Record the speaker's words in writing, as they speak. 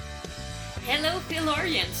Hello,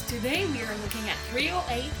 Philorians! Today we are looking at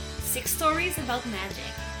 308 6 Stories About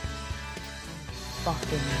Magic.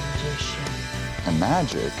 Fucking magician. And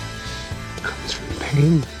magic, Comes from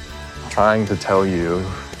pain. trying to tell you,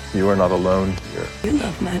 you are not alone here. You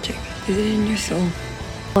love magic. Is it in your soul?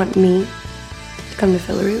 Want me to come to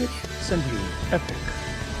Fillory with you? Send you an epic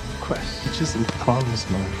quest. It isn't promise,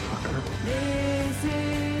 motherfucker. This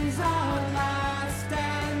is our last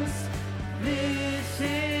dance. This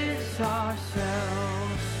is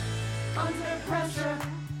ourselves. Under pressure.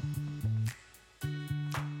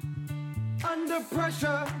 Under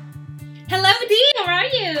pressure. Hello, Dee! How are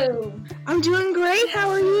you? I'm doing great. How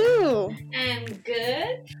are you? I'm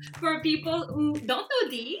good. For people who don't know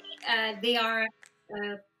Dee, they are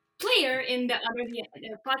a player in the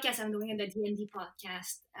other podcast I'm doing in the D&D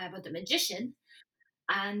podcast about the magician,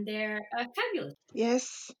 and they're fabulous.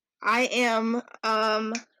 Yes, I am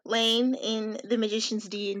Lane in the Magician's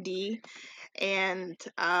D&D, and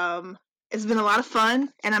it's been a lot of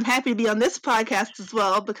fun, and I'm happy to be on this podcast as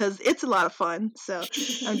well because it's a lot of fun. So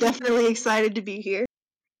I'm definitely excited to be here.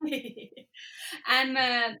 I'm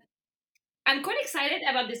I'm quite excited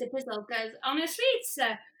about this episode because honestly, it's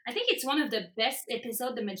I think it's one of the best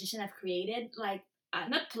episodes the magician have created. Like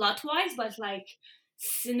not plot wise, but like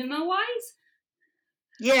cinema wise.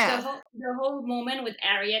 Yeah, The whole moment with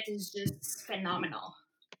Ariette is just phenomenal.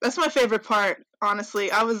 that's my favorite part,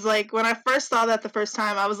 honestly. I was like, when I first saw that the first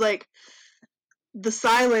time, I was like, the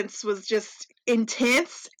silence was just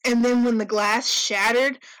intense, and then when the glass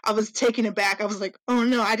shattered, I was taken aback. I was like, oh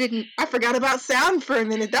no, I forgot about sound for a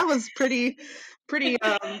minute. That was pretty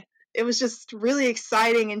it was just really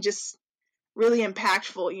exciting and just really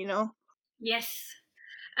impactful, you know. Yes.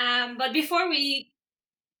 But before we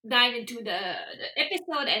dive into the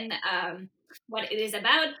episode and what it is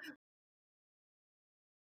about,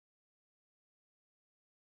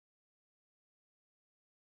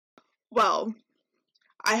 Well,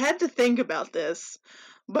 I had to think about this,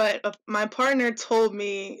 but my partner told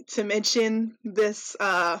me to mention this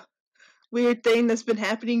weird thing that's been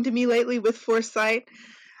happening to me lately with foresight.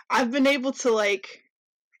 I've been able to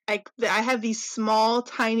I have these small,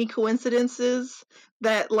 tiny coincidences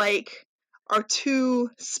that are too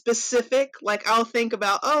specific. Like I'll think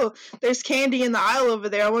about, oh, there's candy in the aisle over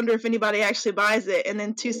there. I wonder if anybody actually buys it. And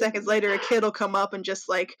then 2 seconds later, a kid will come up and just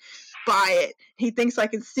buy it. He thinks I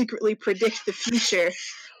can secretly predict the future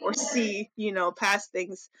or see, past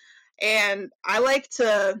things. And I like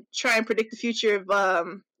to try and predict the future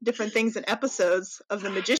of different things in episodes of The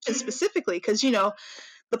Magician specifically, because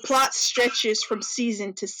the plot stretches from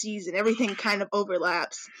season to season. Everything kind of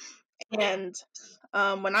overlaps. And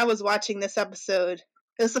when I was watching this episode,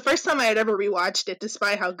 it was the first time I had ever rewatched it,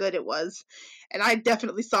 despite how good it was. And I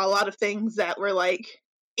definitely saw a lot of things that were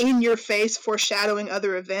in your face, foreshadowing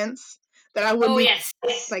other events that I oh wouldn't yes,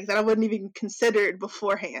 that I wouldn't even considered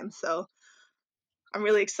beforehand. So I'm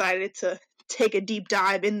really excited to take a deep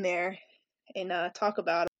dive in there and talk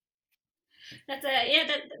about it.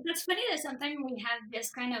 that's funny that sometimes we have this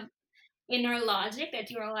kind of inner logic that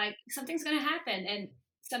you're like something's gonna happen, and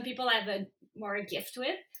some people have a more gift to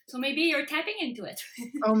it. So maybe you're tapping into it.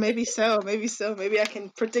 Oh, maybe so. Maybe so. Maybe I can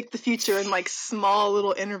predict the future in small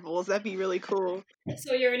little intervals. That'd be really cool.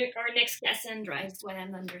 So you're our next Cassandra is what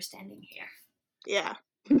I'm understanding here. Yeah.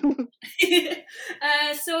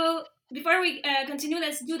 So before we continue,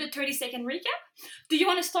 let's do the 30-second recap. Do you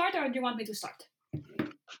want to start or do you want me to start?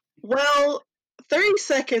 Well, 30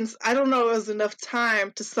 seconds, I don't know if it was enough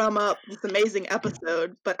time to sum up this amazing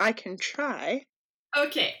episode, but I can try.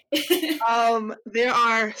 Okay. There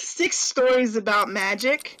are 6 stories about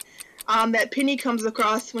magic that Penny comes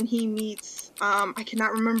across when he meets, I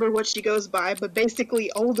cannot remember what she goes by, but basically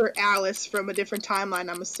older Alice from a different timeline,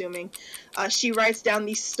 I'm assuming. She writes down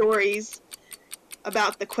these stories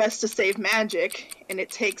about the quest to save magic, and it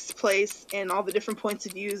takes place in all the different points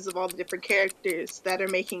of views of all the different characters that are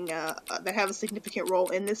making that have a significant role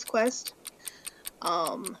in this quest.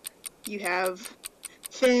 You have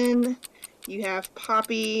Finn, you have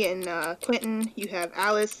Poppy and Quentin, you have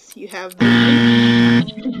Alice, you have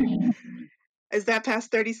Is that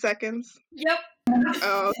past 30 seconds? Yep.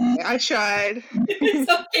 Oh, okay. I tried.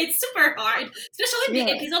 It's super hard, especially the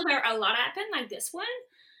Yeah. episode where a lot happened, like this one.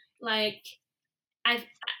 Like,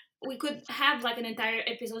 we could have an entire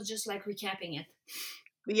episode just recapping it.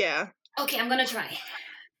 Yeah. Okay, I'm gonna try.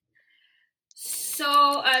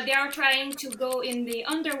 So they are trying to go in the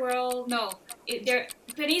underworld. No,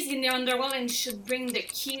 Penny's in the underworld and should bring the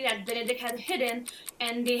key that Benedict had hidden,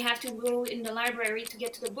 and they have to go in the library to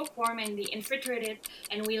get to the bookworm, and they infiltrate it,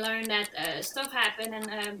 and we learn that stuff happened,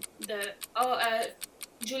 and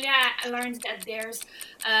Julia learns that there's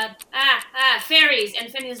fairies,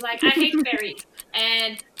 and Penny's like, I hate fairies,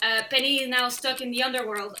 and Penny is now stuck in the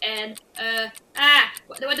underworld, and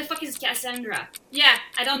what the fuck is Cassandra? Yeah,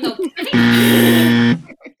 I don't know.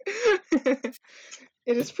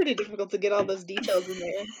 It is pretty difficult to get all those details in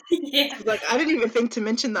there. Yeah. 'Cause, like, I didn't even think to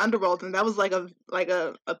mention the underworld, and that was like a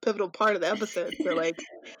pivotal part of the episode. So like,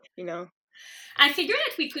 you know. I figured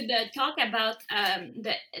that we could talk about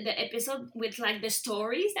the episode with like the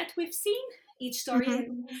stories that we've seen, each story.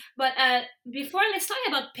 Mhm. But before, let's talk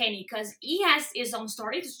about Penny, because he has his own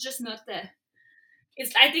story. It's just not the.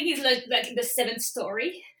 It's I think it's like the seventh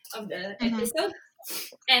story of the Mhm. episode,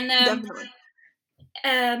 and Definitely.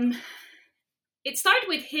 it started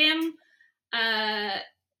with him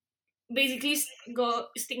basically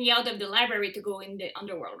sticking out of the library to go in the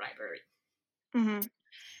underworld library, Mhm.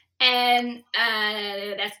 and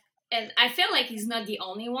and I feel like he's not the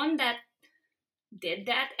only one that did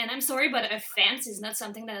that. And I'm sorry, but a fence is not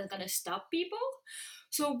something that is gonna stop people.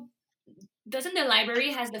 So doesn't the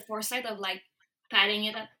library has the foresight of like padding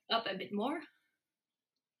it up a bit more?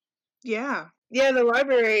 Yeah. Yeah, the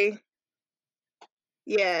library.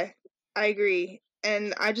 Yeah, I agree.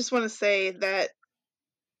 And I just want to say that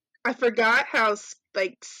I forgot how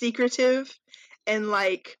like secretive and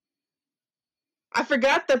like I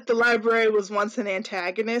forgot that the library was once an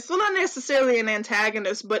antagonist. Well, not necessarily an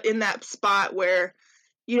antagonist, but in that spot where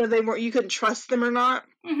they weren't, you couldn't trust them or not.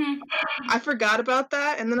 Mm-hmm. I forgot about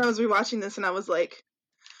that, and then I was rewatching this and I was like,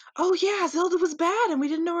 "Oh yeah, Zelda was bad and we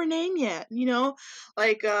didn't know her name yet."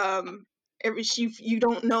 Like you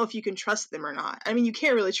don't know if you can trust them or not. I mean, you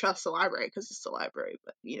can't really trust the library because it's the library,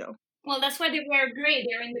 but Well, that's why they wear gray.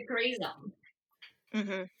 They're in the gray zone.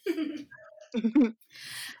 Mhm.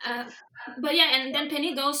 uh, but yeah, and then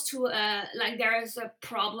Penny goes to like there is a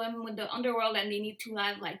problem with the underworld, and they need to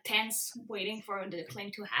have like tents waiting for the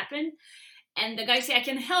claim to happen. And the guy say, "I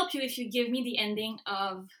can help you if you give me the ending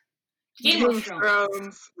of Game of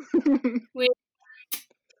Thrones," which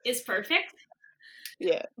is perfect.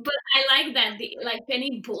 Yeah. But I like that like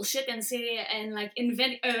Penny bullshit and say and like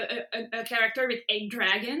invent a character with 8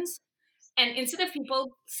 dragons, and instead of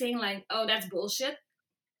people saying like, "Oh, that's bullshit,"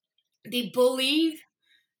 they believe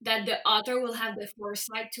that the author will have the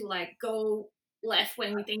foresight to like go left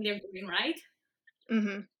when we think they're doing right,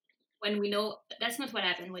 Mhm. when we know that's not what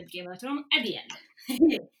happened with Game of Thrones at the end.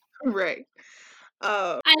 Right.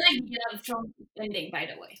 I like Game of Thrones ending, by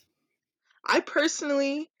the way. I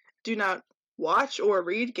personally do not watch or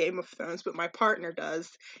read Game of Thrones, but my partner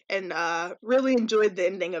does, and really enjoyed the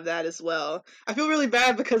ending of that as well. I feel really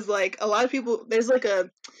bad because like a lot of people, there's like a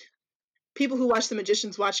people who watch The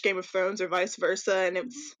Magicians watch Game of Thrones or vice versa,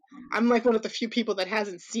 and I'm like one of the few people that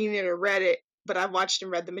hasn't seen it or read it, but I've watched and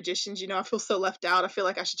read The Magicians. I feel so left out. I feel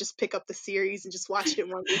like I should just pick up the series and just watch it in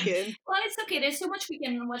one weekend. Well, it's okay. There's so much we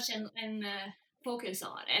can watch and focus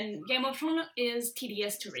on, and Game of Thrones is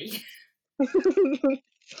tedious to read.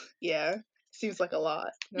 Yeah, seems like a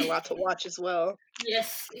lot and a lot to watch as well.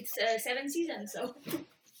 Yes, it's 7 seasons, so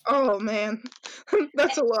Oh man,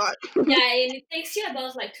 that's a lot. yeah, and it takes you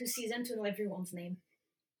about like 2 seasons to know everyone's name.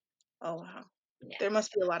 Oh wow. Yeah, There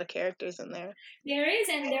must be a lot of characters in there. there is,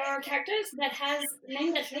 and there are characters that has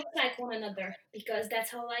names that look like one another because that's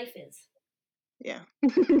how life is. Yeah.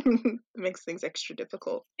 It makes things extra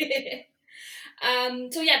difficult.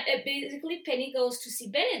 So yeah, basically Penny goes to see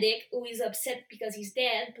Benedict, who is upset because he's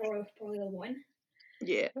dead, poor little one.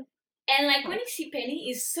 Yeah. And like when you see Penny,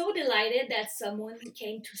 he's so delighted that someone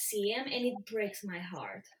came to see him, and it breaks my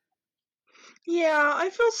heart. Yeah, I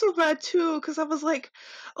feel so bad too, because I was like,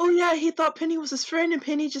 oh yeah, he thought Penny was his friend and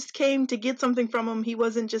Penny just came to get something from him. He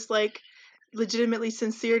wasn't just like legitimately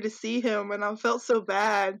sincere to see him, and I felt so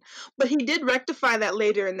bad. But he did rectify that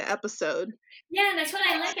later in the episode. Yeah, that's what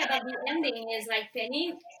I like about the ending is like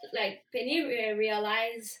Penny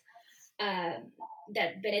realized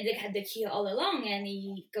that Benedict had the key all along, and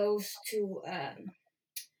he goes to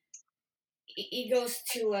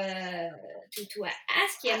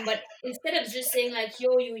ask him, but instead of just saying like,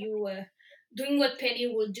 "Yo, you doing what Penny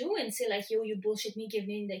would do," and say like, "Yo, you bullshit me, give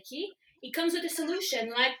me the key," he comes with a solution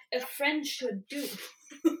like a friend should do.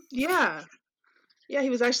 Yeah. Yeah, he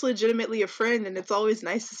was actually legitimately a friend, and it's always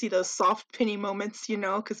nice to see those soft Penny moments,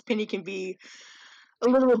 because Penny can be a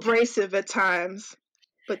little abrasive at times.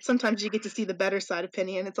 But sometimes you get to see the better side of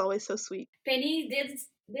Penny, and it's always so sweet. Penny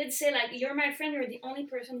did say like, "You're my friend. You're the only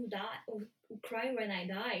person who died who cried when I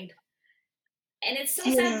died," and it's so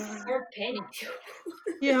sad for Penny.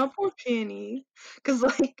 Yeah, poor Penny. Because,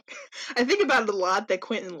 like, I think about it a lot that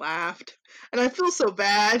Quentin laughed. And I feel so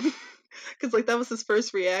bad. Because, like, that was his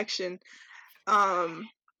first reaction.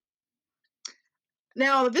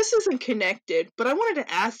 Now, this isn't connected, but I wanted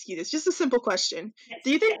to ask you this. Just a simple question. Yes.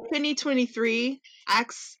 Do you think Penny 23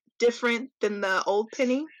 acts different than the old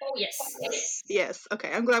Penny? Oh, yes. Yes. Okay.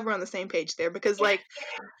 I'm glad we're on the same page there because, Yeah. like,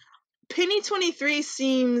 Penny 23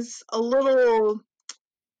 seems a little,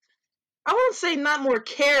 I won't say not more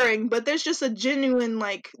caring, but there's just a genuine,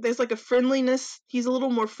 like, there's like a friendliness. He's a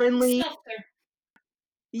little more friendly. Softer.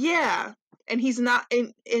 Yeah. And he's not,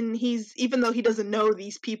 and he's, even though he doesn't know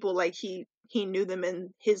these people, like, he knew them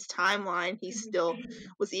in his timeline, he still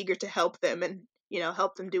was eager to help them and,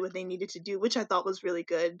 help them do what they needed to do, which I thought was really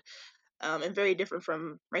good. And very different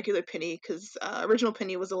from regular Penny, because original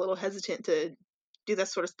Penny was a little hesitant to do that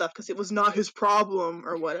sort of stuff because it was not his problem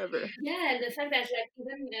or whatever. Yeah, the fact that like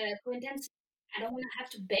even Quentin, I don't want to have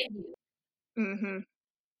to beg you, Mm-hmm. and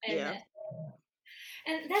Yeah.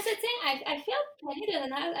 and that's the thing. I feel Penny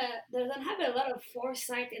doesn't have a lot of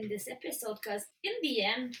foresight in this episode because in the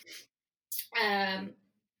end,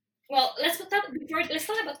 well, let's talk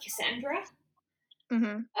about Cassandra,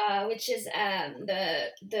 Mm-hmm. which is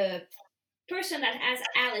the person that has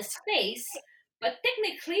Alice's face, but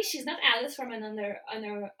technically she's not Alice from another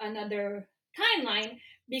timeline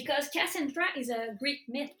because Cassandra is a Greek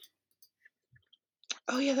myth.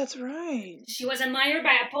 Oh yeah, that's right. She was admired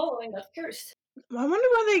by Apollo and got cursed. I wonder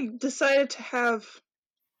why they decided to have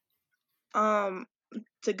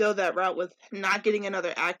to go that route with not getting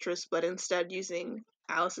another actress, but instead using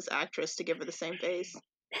Alice's actress to give her the same face.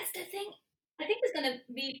 That's the thing. I think it's gonna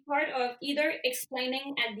be part of either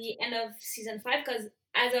explaining at the end of season 5, because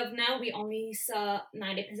as of now we only saw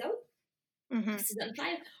 9 episodes Mm-hmm. of season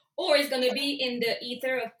 5, or it's gonna be in the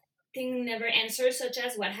ether of thing never answered, such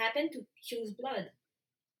as what happened to Q's blood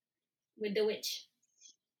with the witch.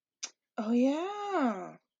 Oh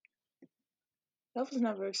yeah, that was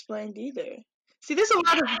never explained either. See, there's a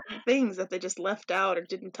lot of things that they just left out or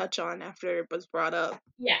didn't touch on after it was brought up.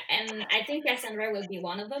 Yeah, and I think Cassandra will be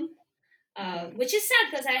one of them. Which is sad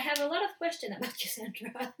because I have a lot of questions about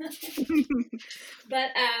Cassandra.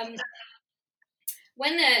 But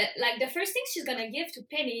when like the first thing she's gonna give to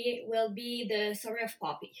Penny will be the story of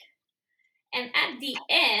Poppy, and at the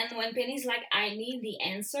end when Penny's like, I need the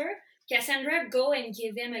answer, Cassandra go and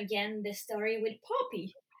give him again the story with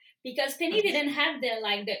Poppy, because Penny didn't have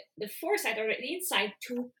the foresight or the insight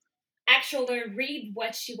to actually read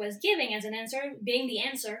what she was giving as an answer being the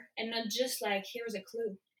answer, and not just like here's a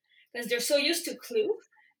clue, because they're so used to clue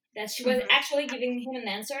that she was actually giving him an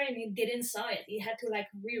answer and he didn't saw it. He had to like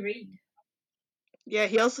reread. Yeah,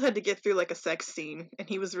 he also had to get through like a sex scene, and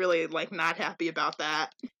he was really like not happy about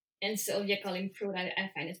that. And Sylvia calling fruit,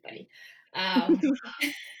 I find it funny.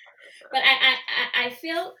 But I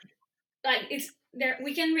feel like it's there.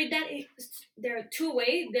 We can read that there are two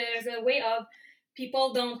ways. There's a way of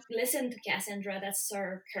people don't listen to Cassandra, that's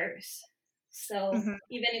her curse. So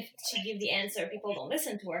even if she give the answer, people don't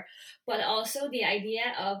listen to her. But also the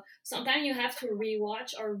idea of sometimes you have to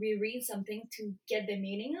rewatch or reread something to get the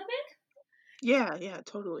meaning of it. Yeah,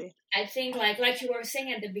 totally. I think like you were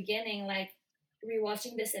saying at the beginning, like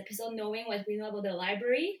rewatching this episode, knowing what we know about the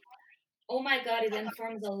library, oh my god, it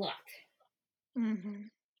informs a lot. Mm-hmm.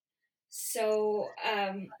 So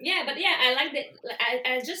I like that.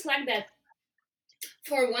 I just like that.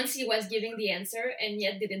 For once, he was giving the answer and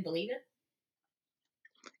yet didn't believe it.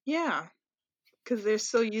 Yeah, because they're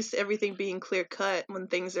so used to everything being clear cut when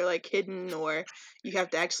things are like hidden or you have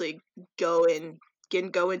to actually go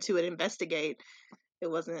into it, investigate. It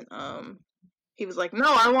wasn't. He was like, no,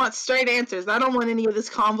 I want straight answers. I don't want any of this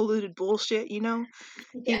convoluted bullshit. He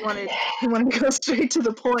wanted to go straight to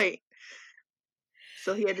the point.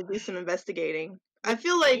 So he had to do some investigating. I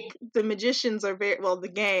feel like the magicians are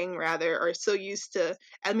the gang rather, are so used to,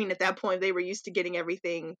 I mean, at that point they were used to getting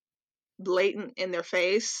everything blatant in their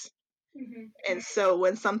face. Mm-hmm. And so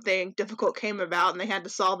when something difficult came about and they had to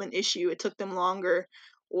solve an issue, it took them longer,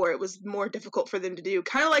 or it was more difficult for them to do.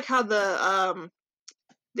 Kind of like how the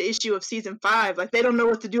issue of season 5, like they don't know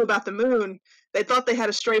what to do about the moon. They thought they had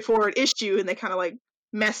a straightforward issue and they kind of like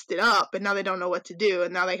messed it up, and now they don't know what to do,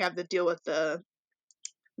 and now they have to deal with the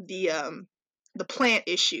plant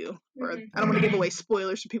issue. Or I don't want to give away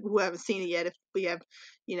spoilers for people who haven't seen it yet if we have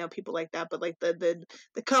people like that, but like the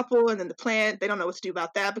couple and then the plant, they don't know what to do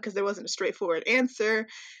about that because there wasn't a straightforward answer.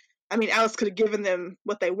 I mean, Alice could have given them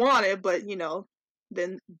what they wanted, but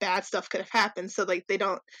then bad stuff could have happened, so like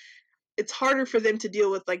it's harder for them to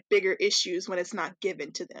deal with like bigger issues when it's not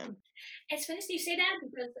given to them. It's funny you say that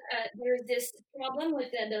because there's this problem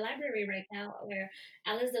with the library right now where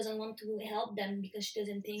Alice doesn't want to help them because she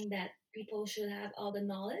doesn't think that people should have all the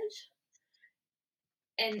knowledge.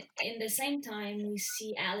 And in the same time, we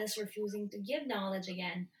see Alice refusing to give knowledge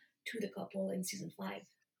again to the couple in season 5.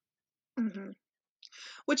 Hmm.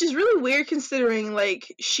 Which is really weird considering,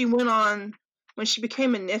 like, she went on, when she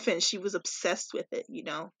became a Niffin, she was obsessed with it, you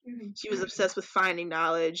know? She was obsessed with finding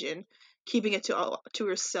knowledge and keeping it to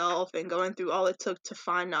herself and going through all it took to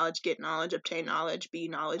find knowledge, get knowledge, obtain knowledge, be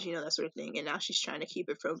knowledge, you know, that sort of thing. And now she's trying to keep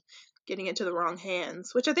it from getting into the wrong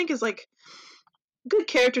hands, which I think is, like, good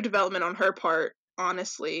character development on her part,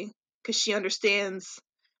 honestly, because she understands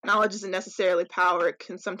knowledge isn't necessarily power. It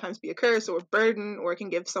can sometimes be a curse or a burden, or it can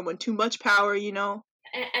give someone too much power, you know?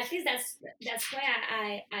 At least that's why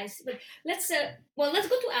but let's let's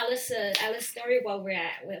go to Alice's story while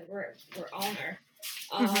we're on her.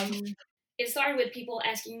 It started with people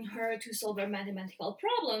asking her to solve a mathematical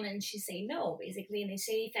problem, and she say no, basically. And they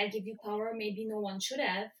say, if I give you power, maybe no one should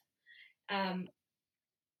have. And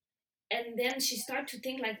then she started to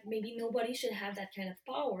think like maybe nobody should have that kind of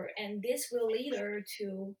power, and this will lead her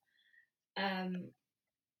to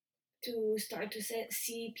start to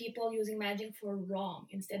see people using magic for wrong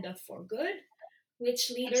instead of for good, which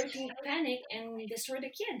lead her to panic and destroy the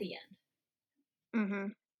key at the end. Mm-hmm.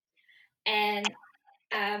 And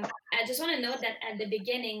I just want to note that at the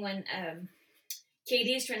beginning, when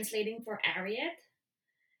Katie is translating for Harriet,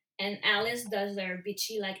 and Alice does her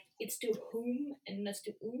bitchy, like, it's to whom and not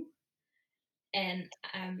to whom. And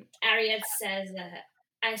Harriet says,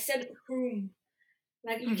 I said whom.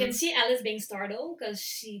 Like, you can see Alice being startled because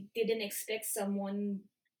she didn't expect someone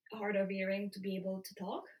hard of hearing to be able to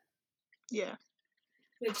talk. Yeah.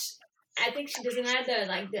 Which I think she doesn't have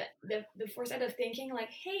the foresight of thinking like,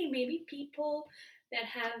 hey, maybe people that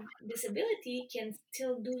have disability can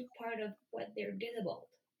still do part of what they're disabled.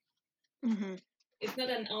 Mm-hmm. It's not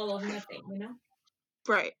an all of nothing, you know?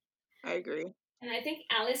 Right. I agree. And I think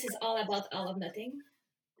Alice is all about all of nothing.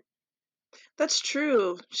 That's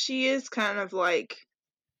true. She is kind of like,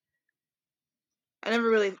 I never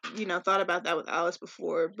really, thought about that with Alice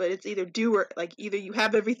before, but it's either do or, like, either you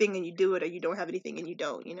have everything and you do it, or you don't have anything and you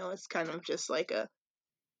don't, it's kind of just like a,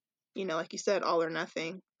 like you said, all or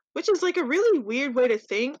nothing, which is like a really weird way to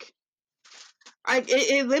think.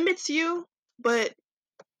 It limits you, but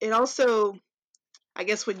it also, I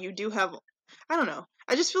guess when you do have, I don't know,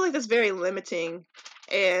 I just feel like that's very limiting.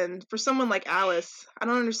 And for someone like Alice, I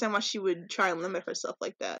don't understand why she would try and limit herself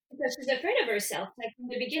like that. Because she's afraid of herself. Like, from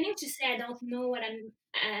the beginning, to say, I don't know what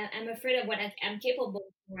I'm afraid of what I'm capable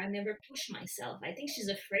of, or I never push myself. I think she's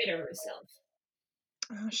afraid of herself.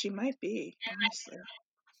 Oh, she might be, honestly.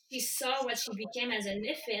 She saw what she became as a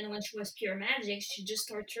Niffin when she was pure magic. She just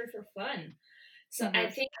tortured for fun. So I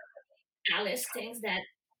think Alice thinks that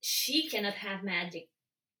she cannot have magic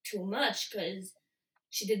too much because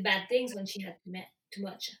she did bad things when she had too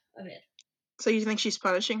much of it. So you think she's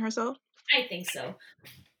punishing herself? I think so.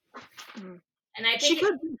 Mm. And I think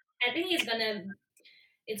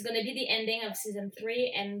it's gonna be the ending of season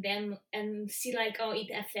 3, and see like how it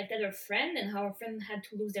affected her friend and how her friend had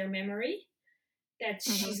to lose their memory. That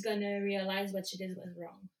she's gonna realize what she did was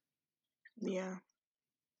wrong. Yeah.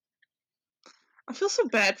 I feel so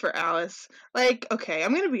bad for Alice. Like, okay,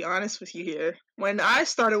 I'm gonna be honest with you here. When I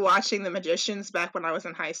started watching The Magicians back when I was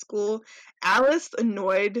in high school, Alice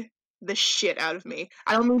annoyed the shit out of me.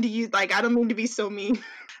 I don't mean to be so mean.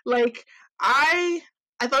 Like, I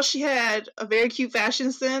thought she had a very cute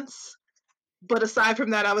fashion sense, but aside from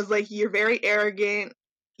that, I was like, you're very arrogant.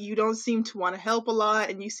 You don't seem to want to help a lot,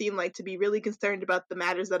 and you seem like to be really concerned about the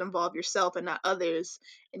matters that involve yourself and not others,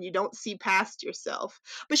 and you don't see past yourself.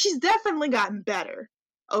 But she's definitely gotten better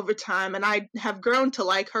over time, and I have grown to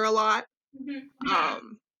like her a lot.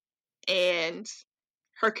 And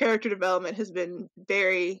her character development has been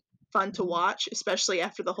very fun to watch, especially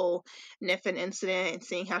after the whole Niffin incident, and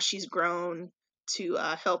seeing how she's grown to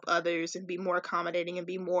help others and be more accommodating and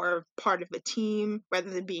be more part of a team rather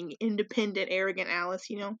than being independent, arrogant Alice,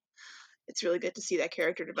 It's really good to see that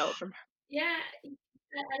character develop from her. Yeah,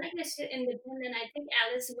 I like this independent. I think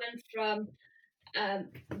Alice went from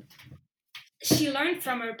she learned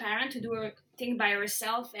from her parent to do her thing by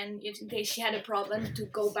herself, and if she had a problem, to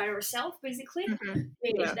go by herself, basically.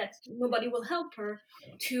 That nobody will help her,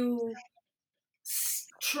 to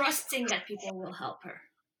trusting that people will help her.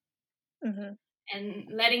 And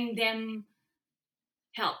letting them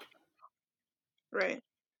help. Right.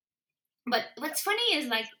 But what's funny is,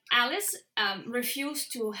 like, Alice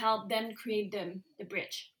refused to help them create the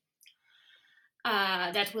bridge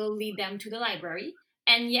that will lead them to the library,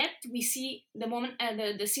 and yet we see the moment,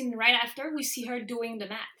 the scene right after, we see her doing the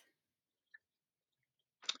math.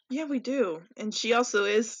 Yeah, we do, and she also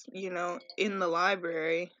is, in the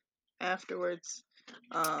library afterwards.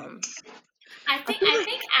 I think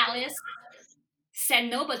Alice said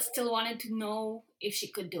no, but still wanted to know if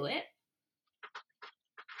she could do it.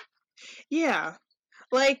 Yeah.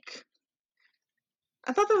 Like,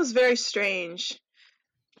 I thought that was very strange.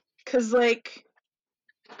 Because, like,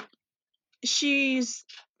 she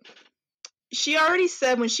already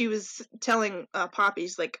said when she was telling Poppy,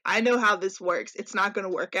 she's like, I know how this works. It's not going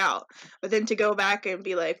to work out. But then to go back and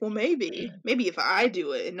be like, well, maybe if I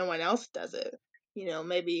do it and no one else does it,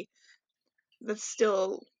 maybe that's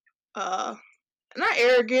still, not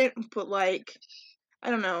arrogant, but like,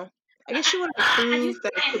 I don't know. I guess she wanted to Have you prove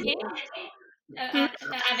that it seen could work.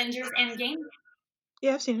 Endgame? Avengers Endgame?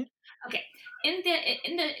 Yeah, I've seen it. Okay. In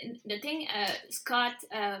the thing, Scott,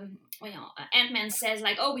 Ant-Man says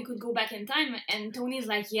like, "Oh, we could go back in time," and Tony's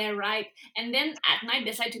like, "Yeah, right." And then at night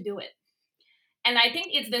decide to do it. And I think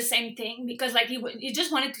it's the same thing because like he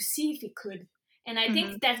just wanted to see if he could. And I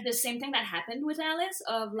think that's the same thing that happened with Alice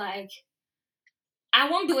of like, I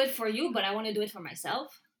won't do it for you, but I want to do it for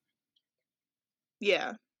myself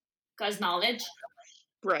Yeah, because knowledge.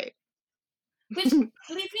 right. Which leads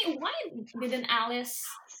me, why didn't Alice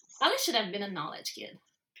should have been a knowledge kid.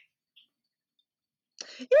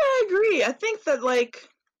 Yeah, I agree. I think that, like,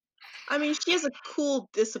 I mean, she has a cool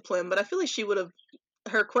discipline, but I feel like she would have,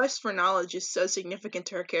 her quest for knowledge is so significant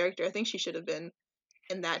to her character. I think she should have been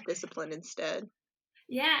in that discipline instead.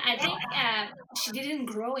 Yeah, I think she didn't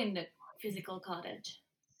grow in the physical cottage.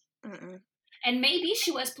 Mm-mm. And maybe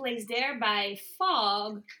she was placed there by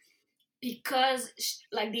Fogg because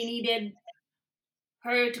like they needed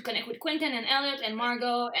her to connect with Quentin and Elliot and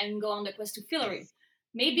Margot and go on the quest to Fillory.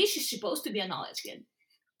 Maybe she's supposed to be a knowledge kid.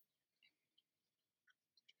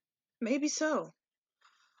 Maybe so.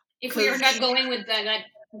 If we are not going with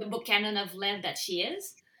the book canon of Lev that she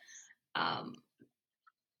is, I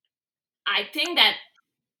think that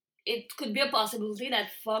it could be a possibility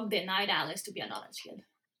that Fogg denied Alice to be a knowledge kid.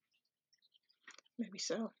 Maybe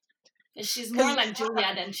so. She's more like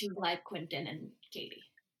Julia than she's like Quentin and Katie.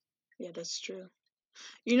 Yeah, that's true.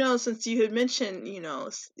 Since you had mentioned,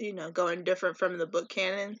 going different from the book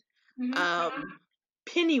canon,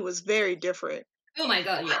 Penny was very different. Oh my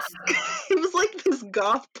god, yes. He was like this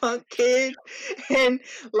goth punk kid, and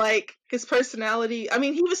like his personality, I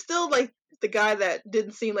mean, he was still like the guy that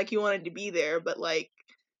didn't seem like he wanted to be there, but like,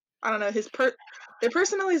 I don't know, their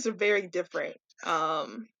personalities are very different.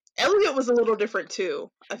 Elliot was a little different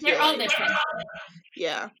too, I feel. They're all different.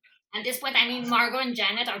 Yeah. At this point, I mean, Margot and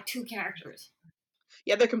Janet are two characters.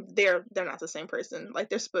 Yeah, they're not the same person. Like,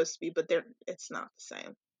 they're supposed to be, but it's not the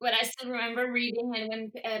same. But I still remember reading, and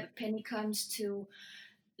when Penny comes to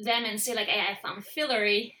them and say like, "Hey, I found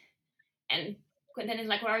Fillory," and Quentin is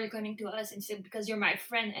like, "Why are you coming to us?" And she said, "Because you're my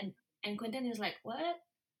friend." And Quentin is like, "What?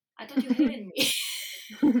 I thought you hated me."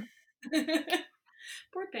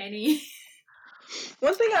 Poor Penny.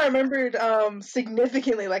 One thing I remembered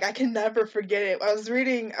significantly, like I can never forget it. I was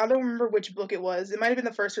reading, I don't remember which book it was. It might have been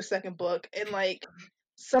the first or second book, and like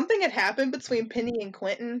something had happened between Penny and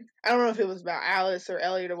Quentin. I don't know if it was about Alice or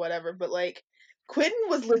Elliot or whatever, but like Quentin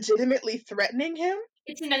was legitimately threatening him.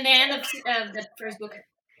 It's in the end of the first book.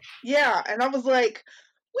 Yeah, and I was like,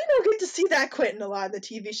 we don't get to see that Quentin a lot in the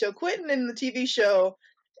TV show. Quentin in the TV show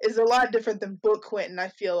is a lot different than book Quentin, I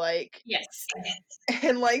feel like. Yes.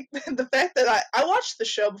 And like the fact that I watched the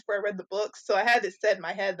show before I read the books, so I had it set in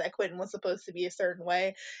my head that Quentin was supposed to be a certain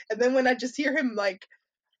way. And then when I just hear him like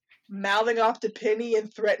mouthing off to Penny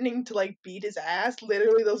and threatening to like beat his ass,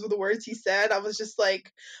 literally those were the words he said, I was just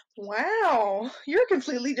like, wow, you're a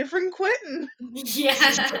completely different Quentin.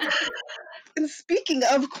 Yeah. And speaking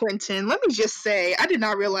of Quentin, let me just say, I did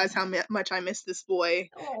not realize how much I missed this boy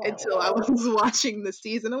until I was watching the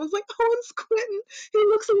season. I was like, oh, it's Quentin. He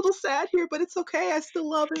looks a little sad here, but it's okay. I still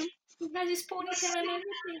love him. He has his ponytail and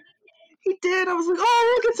everything. He did. I was like,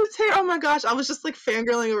 oh, look, it's his hair. Oh my gosh. I was just like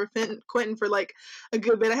fangirling over Quentin for like a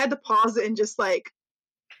good bit. I had to pause it and just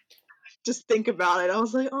think about it. I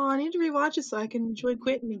was like, oh, I need to rewatch it so I can enjoy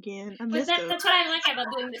Quentin again. I missed him. That's what I like about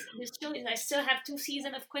doing this show is I still have 2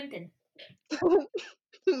 seasons of Quentin.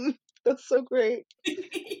 That's so great.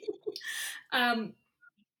 So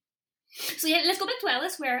yeah, let's go back to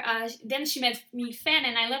Alice, where then she met me Fen,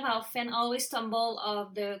 and I love how Fen always stumble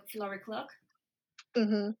off the Fillory clock.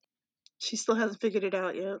 Mm-hmm. She still hasn't figured it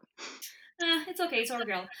out yet. It's okay, it's our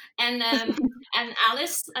girl. And and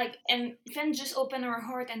Alice and Fen just opened her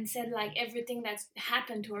heart and said like everything that's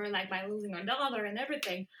happened to her, like by losing her daughter and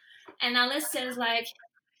everything. And Alice says like,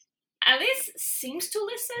 Alice seems to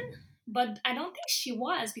listen, but I don't think she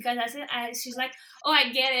was, because she's like, oh,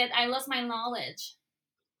 I get it, I lost my knowledge.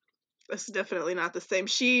 That's definitely not the same.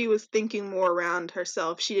 She was thinking more around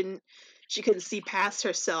herself. She she couldn't see past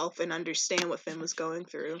herself and understand what Finn was going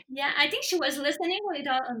through. Yeah, I think she was listening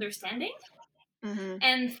without understanding. Mm-hmm.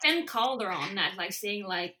 And Finn called her on that, like saying,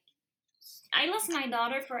 like, I lost my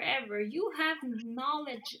daughter forever. You have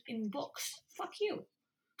knowledge in books. Fuck you.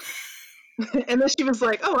 And then she was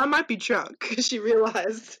like, "Oh, I might be drunk," because she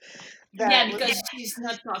realized that. Yeah, because she's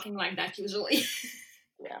not talking like that usually.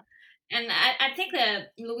 Yeah. And I think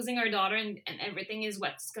that losing her daughter and everything is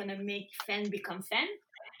what's gonna make Fen become Fen.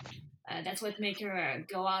 That's what make her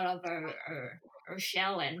go out of her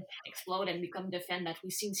shell and explode and become the Fen that we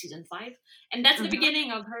see in season 5. And that's the Mhm.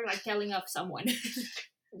 beginning of her like telling off someone.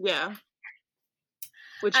 Yeah.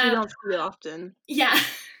 Which we don't see often. Yeah.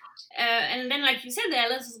 And then, like you said,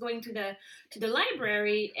 Alice is going to the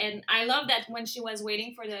library, and I love that when she was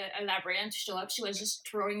waiting for the librarian to show up, she was just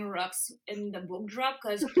throwing rocks in the book drop,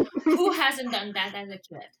 because who hasn't done that as a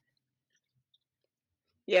kid?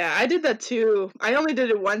 Yeah, I did that too. I only did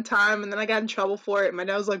it one time, and then I got in trouble for it. My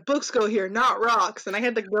dad was like, "Books go here, not rocks," and I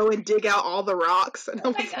had to go and dig out all the rocks, and I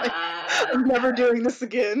Oh my was like, God. "I'm never doing this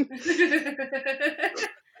again."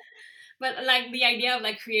 But like the idea of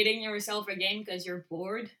like creating yourself a game because you're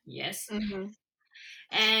bored, yes. Mm-hmm.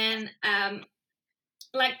 And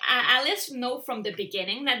like Alice know from the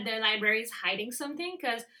beginning that the library is hiding something,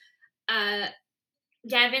 because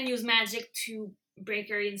Gavin used magic to break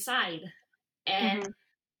her inside. And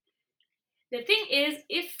the thing is,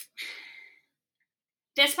 if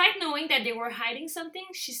despite knowing that they were hiding something,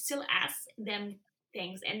 she still asked them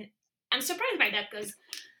things, and I'm surprised by that, because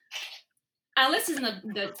Alice is not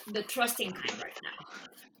the trusting kind right now.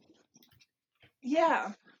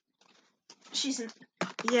 Yeah. She's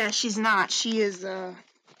not. She is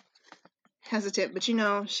hesitant, but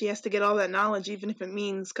she has to get all that knowledge, even if it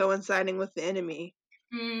means coinciding with the enemy.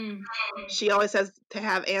 Mm. She always has to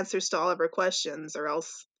have answers to all of her questions, or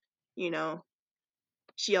else,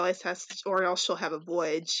 she always has, or else she'll have a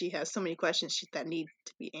void. She has so many questions that need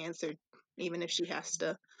to be answered, even if she has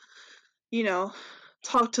to,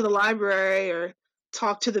 talk to the library or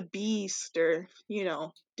talk to the beast, or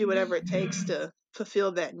do whatever it takes to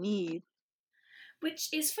fulfill that need. Which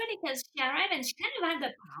is funny, because she arrived and she kind of had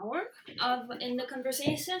the power of, in the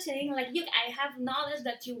conversation, saying like, "Look, I have knowledge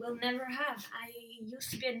that you will never have. I used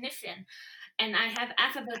to be a Niffin, and I have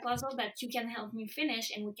half of the puzzle that you can help me finish,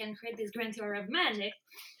 and we can create this grand theory of magic."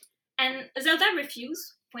 And Zelda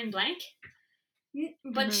refused point blank,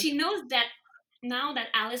 but she knows that now that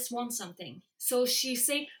Alice wants something, so she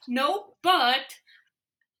say no, but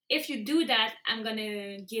if you do that, I'm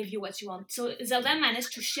gonna give you what you want. So Zelda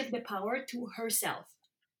managed to shift the power to herself.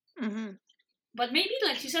 Mm-hmm. But maybe,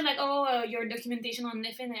 like you said, like, your documentation on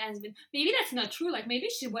Niffin has been. Maybe that's not true. Like, maybe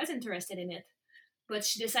she was interested in it, but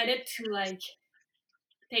she decided to like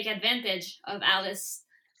take advantage of Alice's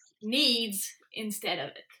needs instead of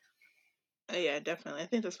it. Yeah, definitely. I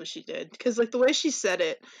think that's what she did. Because, like, the way she said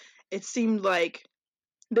it, it seemed like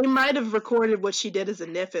they might have recorded what she did as a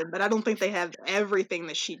Niffin, but I don't think they have everything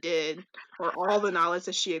that she did or all the knowledge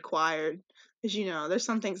that she acquired. Because, there's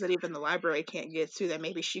some things that even the library can't get to that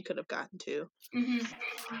maybe she could have gotten to. Mm-hmm.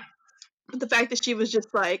 But the fact that she was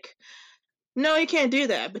just like, "No, you can't do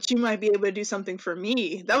that, but you might be able to do something for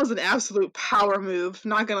me," that was an absolute power move.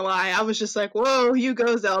 Not gonna lie. I was just like, "Whoa, you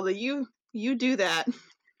go, Zelda. You do that."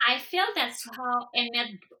 I feel that's how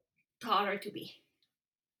Emmett taught her to be.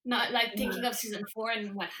 Not like thinking of season 4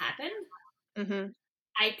 and what happened. Mm-hmm.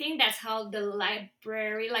 I think that's how the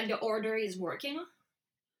library, like the order, is working.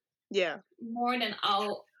 Yeah. More than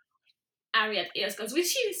how Harriet is, because we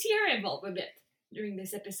see her evolve a bit during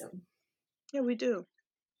this episode. Yeah, we do.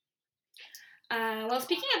 Well,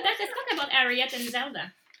 speaking of that, let's talk about Harriet and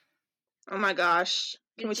Zelda. Oh my gosh.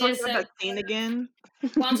 Can we talk about that scene again?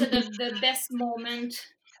 One of the best moment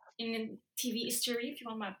in TV history, if you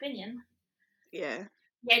want my opinion. Yeah.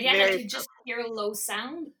 The idea that you just hear a low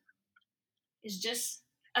sound is just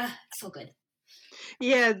so good.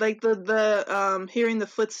 Yeah, like the hearing the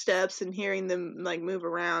footsteps and hearing them like move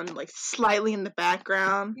around like slightly in the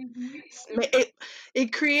background. Mm-hmm.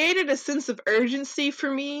 It created a sense of urgency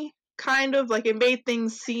for me, kind of like it made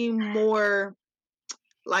things seem more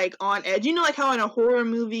like on edge. Like how in a horror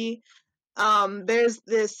movie there's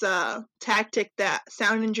this tactic that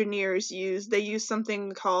sound engineers use. They use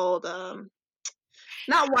something called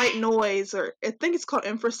not white noise, or I think it's called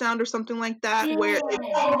infrasound or something like that, where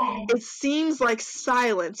it seems like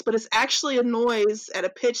silence, but it's actually a noise at a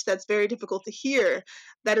pitch that's very difficult to hear,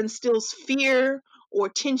 that instills fear or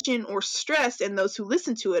tension or stress in those who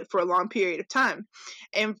listen to it for a long period of time.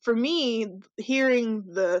 And for me, hearing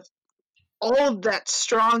all of that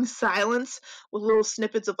strong silence with little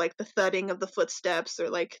snippets of like the thudding of the footsteps or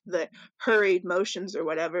like the hurried motions or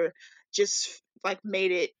whatever, just like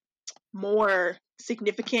made it more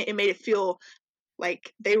significant. It made it feel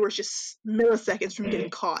like they were just milliseconds from getting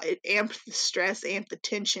caught. It amped the stress, amped the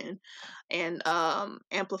tension, and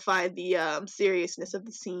amplified the seriousness of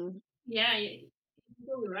the scene. Yeah, you're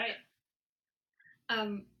totally right.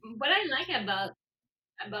 What I like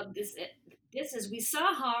about this is we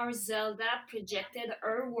saw how Zelda projected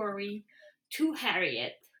her worry to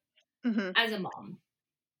Harriet Hmm. as a mom,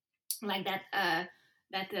 like that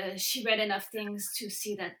she read enough things to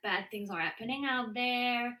see that bad things are happening out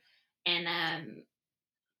there, and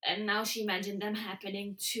now she imagined them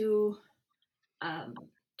happening um,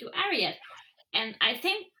 to Harriet. And I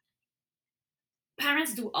think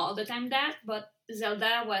parents do all the time that, but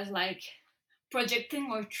Zelda was like projecting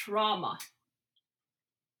her trauma.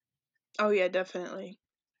 Oh yeah, definitely.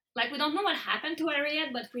 Like we don't know what happened to Harriet,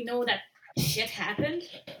 but we know that shit happened,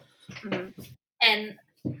 Hmm. and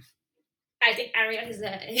I think Harriet is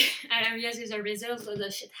a Harriet is a result of the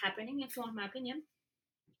shit happening. If you want my opinion,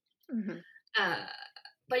 Hmm. uh,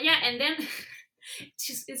 but yeah, and then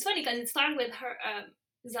it's funny because it started with her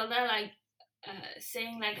Zelda like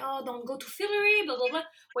saying like, "Oh, don't go to Fillory," blah blah blah.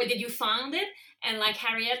 Where did you find it? And like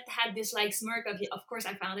Harriet had this like smirk of course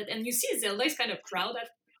I found it. And you see Zelda is kind of proud that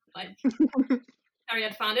like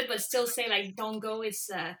Harriet found it, but still say like, "Don't go."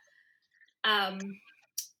 Um,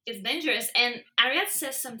 it's dangerous. And Harriet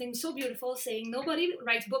says something so beautiful, saying, "Nobody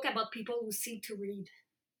writes book about people who seek to read."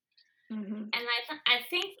 Hmm. And I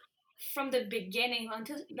think from the beginning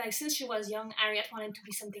until like since she was young, Harriet wanted to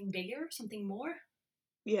be something bigger, something more.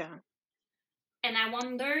 Yeah. And I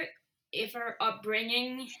wonder if her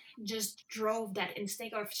upbringing just drove that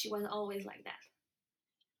instinct or if she was always like that.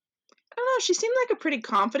 I don't know. She seemed like a pretty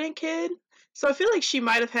confident kid, so I feel like she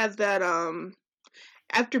might have had that.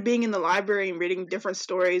 After being in the library and reading different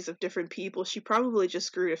stories of different people, she probably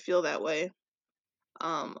just grew to feel that way.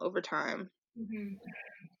 Over time. Mm-hmm.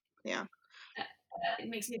 Yeah. It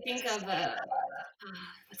makes me think of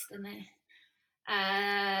what's the name?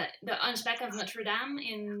 The Hunchback of Notre Dame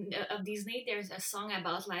in of Disney. There's a song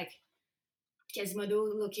about like Quasimodo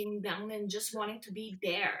looking down and just wanting to be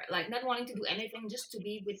there, like not wanting to do anything, just to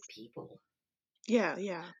be with people. Yeah.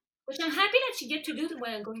 Yeah. Which I'm happy that she get to do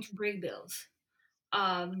when going to break bills.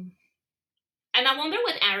 Um, and I wonder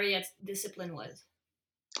what Harriet's discipline was.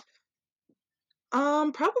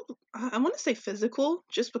 Probably I want to say physical,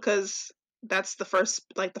 just because that's the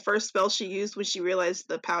first spell she used when she realized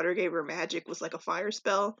the powder gave her magic was like a fire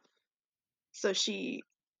spell. So I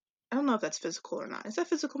don't know if that's physical or not. Is that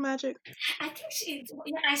physical magic? I think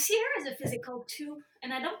yeah, I see her as a physical too,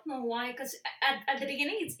 and I don't know why. Because at the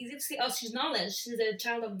beginning, it's easy to say, "Oh, she's knowledge. She's a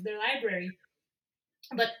child of the library."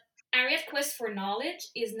 But Harriet's quest for knowledge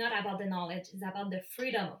is not about the knowledge; it's about the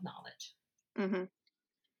freedom of knowledge. Mm-hmm.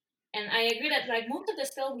 And I agree that like most of the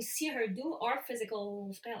spells we see her do are physical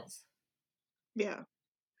spells. Yeah.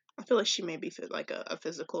 I feel like she may be like a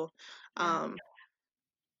physical. Yeah. Um,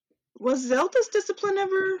 was Zelda's discipline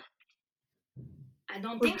ever? I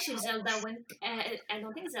don't Was, think she Zelda went. I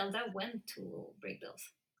don't think Zelda went to break bills.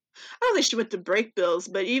 I don't think she went to break bills,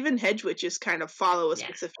 but even hedge witches kind of follow a Yeah.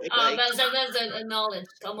 specific like. But Zelda's a knowledge.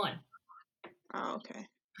 Come on. Oh, okay.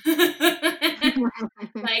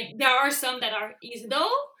 Like there are some that are easy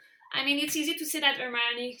though. I mean, it's easy to say that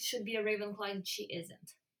Hermione should be a Ravenclaw and she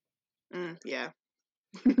isn't. Yeah.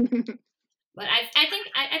 But I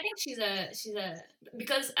think she's a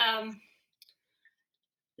because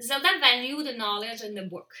Zelda valued the knowledge in the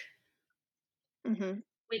book, Hmm.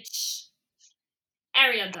 which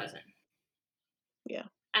Harriet doesn't. Yeah.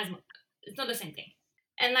 As it's not the same thing.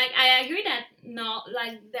 And like I agree that no,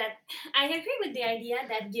 like that I agree with the idea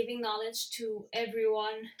that giving knowledge to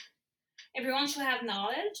everyone should have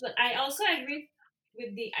knowledge. But I also agree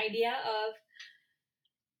with the idea of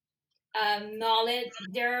knowledge.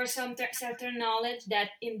 There are some certain knowledge that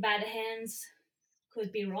in bad hands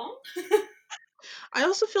could be wrong. I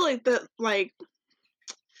also feel like that, like,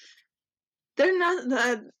 they're not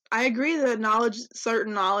that. I agree that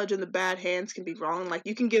certain knowledge in the bad hands can be wrong. Like,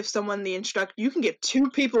 you can give someone you can give two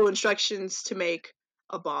people instructions to make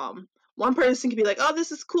a bomb. One person can be like, "Oh,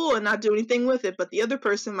 this is cool," and not do anything with it, but the other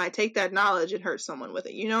person might take that knowledge and hurt someone with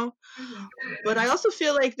it, you know? Mm-hmm. But I also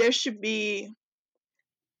feel like there should be,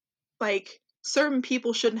 like, certain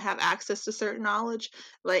people shouldn't have access to certain knowledge.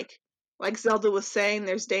 Like Zelda was saying,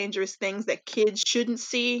 there's dangerous things that kids shouldn't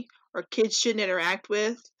see or kids shouldn't interact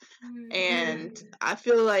with. And I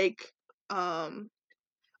feel like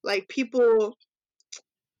people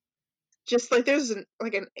just like there's an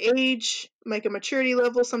age, like a maturity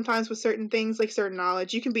level sometimes with certain things, like certain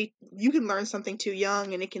knowledge. You can learn something too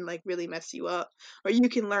young and it can like really mess you up, or you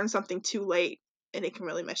can learn something too late and it can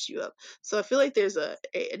really mess you up. So I feel like there's an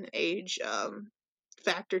age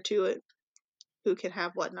factor to it. Who can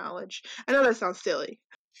have what knowledge? I know that sounds silly.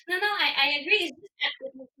 No, I agree. It's just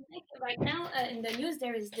that right now in the news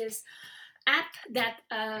there is this app that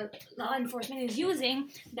law enforcement is using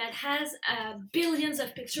that has billions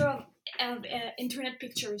of pictures of internet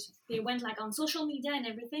pictures. They went like on social media and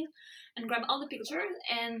everything and grab all the pictures,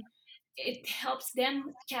 and it helps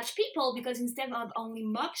them catch people because instead of only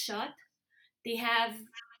mugshot, they have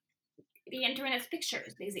the internet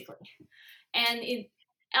pictures basically, and it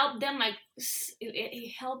helped them like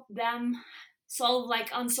it helped them solve like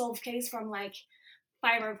unsolved case from like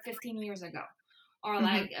 5 or 15 years ago, or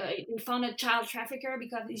like they found a child trafficker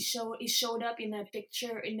because he showed up in a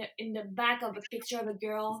picture in the back of a picture of a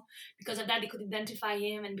girl. Because of that, they could identify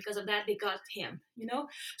him, and because of that, they got him.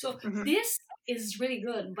 So this is really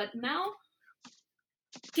good. But now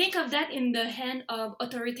think of that in the hand of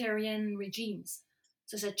authoritarian regimes,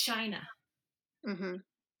 such as China.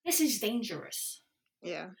 This is dangerous.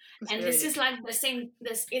 Yeah, and this is like the same.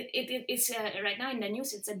 It's right now in the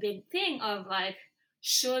news. It's a big thing of like,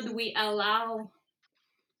 should we allow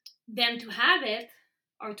them to have it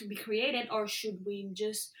or to be created, or should we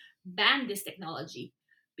just ban this technology?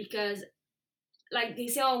 Because like they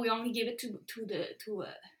say, oh, we only give it to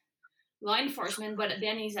law enforcement, but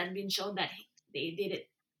then it has been shown that they did it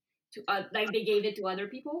to like they gave it to other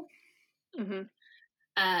people.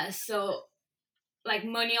 So like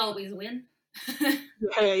money always win.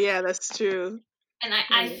 yeah, that's true. And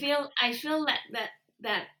I feel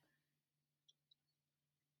that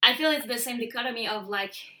I feel it's the same dichotomy of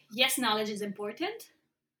like, yes, knowledge is important,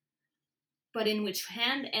 but in which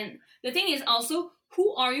hand? And the thing is also,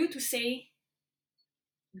 who are you to say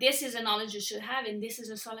this is a knowledge you should have and this is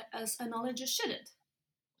a knowledge you shouldn't?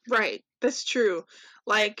 Right, that's true.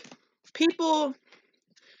 Like, people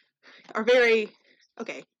are very,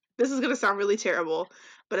 okay, this is going to sound really terrible,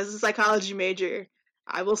 but as a psychology major,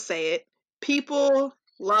 I will say it. People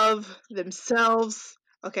love themselves.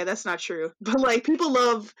 Okay, that's not true. But, like, people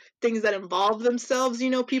love things that involve themselves.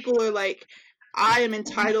 People are like, I am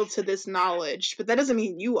entitled to this knowledge, but that doesn't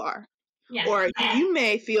mean you are. Yeah. Or you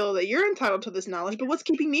may feel that you're entitled to this knowledge, but what's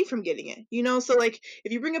keeping me from getting it? So, like,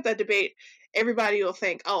 if you bring up that debate, everybody will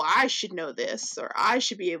think, oh, I should know this, or I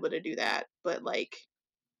should be able to do that. But, like,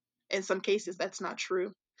 in some cases, that's not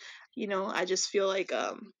true. I just feel like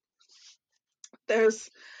there's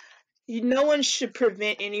no one should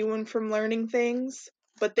prevent anyone from learning things,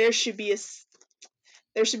 but there should be a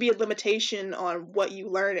limitation on what you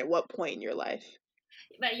learn at what point in your life.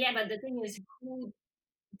 But the thing is, who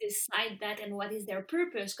decide that and what is their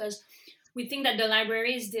purpose? Because we think that the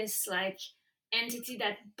library is this like entity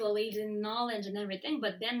that believes in knowledge and everything,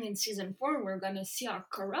 but then in season 4 we're gonna see how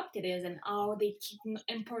corrupt it is and how they keep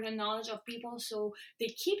important knowledge of people so they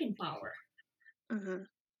keep in power.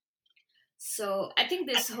 So I think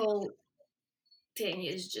this whole thing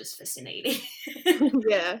is just fascinating.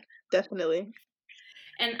 Yeah, definitely.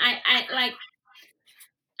 And I like,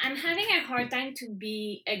 I'm having a hard time to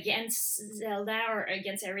be against Zelda or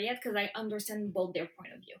against Harriet because I understand both their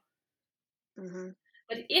point of view.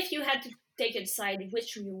 But if you had to take a side,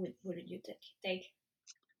 which would you take?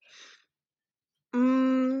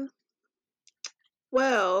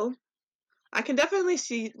 Well, I can definitely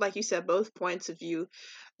see, like you said, both points of view.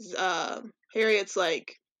 Harriet's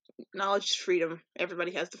like, knowledge is freedom.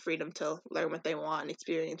 Everybody has the freedom to learn what they want and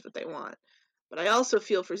experience what they want. But I also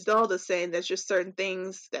feel for Zelda saying there's just certain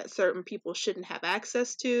things that certain people shouldn't have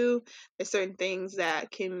access to. There's certain things that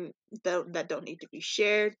don't need to be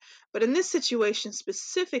shared. But in this situation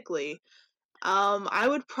specifically, I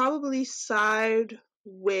would probably side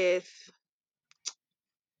with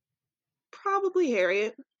probably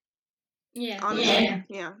Harriet. Yeah. Honestly,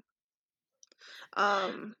 yeah.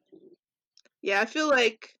 Yeah, I feel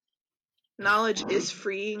like knowledge is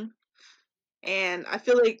freeing, and I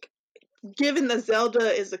feel like given that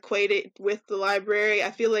Zelda is equated with the library,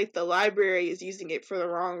 I feel like the library is using it for the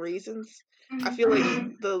wrong reasons. I feel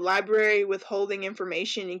like the library withholding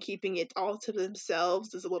information and keeping it all to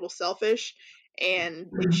themselves is a little selfish, and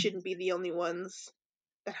they shouldn't be the only ones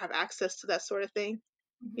that have access to that sort of thing,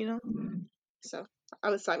 So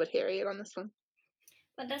I would side with Harriet on this one.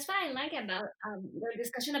 But that's what I like about the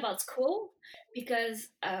discussion about school, because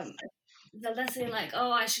Zelda say like,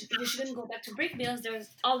 oh, you shouldn't go back to Brickbills. There's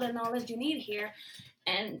all the knowledge you need here,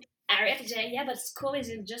 and Harriet say, yeah, but school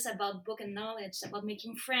isn't just about book and knowledge. It's about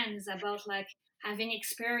making friends, about like having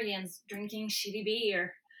experience, drinking shitty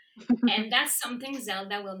beer, and that's something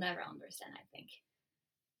Zelda will never understand, I think.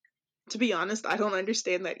 To be honest, I don't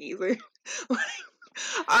understand that either.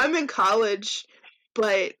 I'm in college,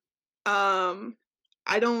 but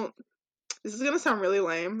I don't. This is gonna sound really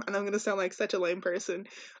lame, and I'm gonna sound like such a lame person,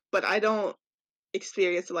 but I don't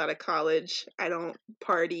experience a lot of college. I don't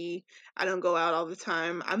party. I don't go out all the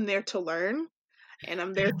time. I'm there to learn, and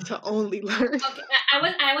I'm there to only learn. Okay,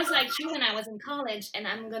 I was like you when I was in college, and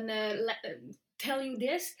I'm gonna tell you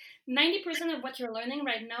this: 90% of what you're learning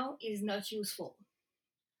right now is not useful,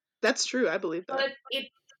 That's true. I believe that. but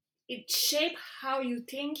it shape how you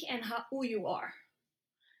think and who you are.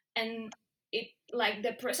 And it, like,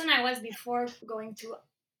 the person I was before going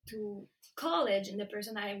to college and the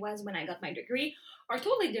person I was when I got my degree are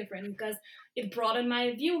totally different, because it broadened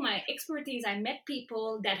my view, my expertise. I met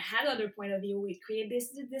people that had other point of view. We created this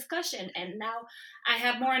discussion, and now I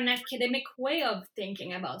have more an academic way of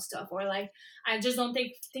thinking about stuff, or like I just don't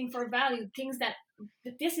think for value things that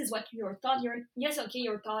this is what your thought. Your Yes, okay,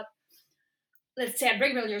 your thought. Let's say at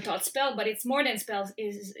Brickville, your thought spell, but it's more than spells.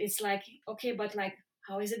 Is It's like, okay, but like,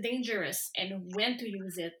 how is it dangerous and when to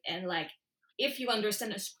use it, and like, if you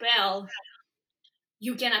understand a spell,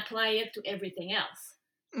 you can apply it to everything else.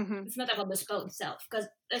 Mm-hmm. It's not about the spell itself, because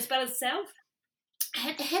the spell itself,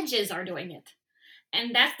 hedges are doing it,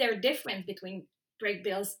 and that's their difference between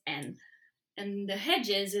Breakbills and the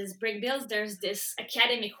hedges. Is Breakbills, there's this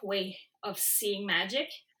academic way of seeing magic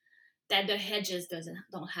that the hedges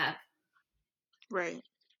don't have. Right.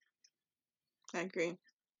 I agree.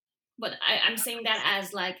 But I'm saying that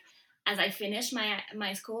as like, as I finished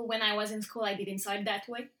my school. When I was in school, I didn't decide that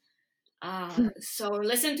way. So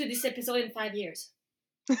listen to this episode in 5 years.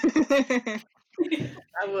 I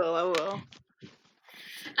will.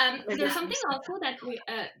 There's something also that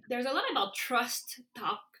there's a lot about trust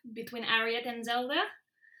talk between Harriet and Zelda,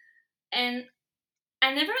 and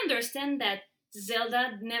I never understand that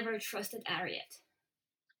Zelda never trusted Harriet.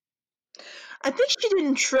 I think she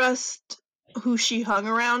didn't trust who she hung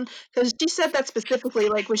around, because she said that specifically.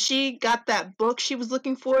 Like when she got that book she was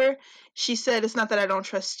looking for, she said, "It's not that I don't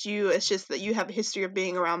trust you. It's just that you have a history of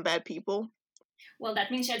being around bad people." Well,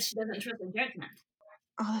 that means that she doesn't trust the judgment.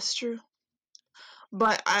 Oh, that's true.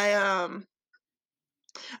 But I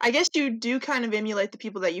guess you do kind of emulate the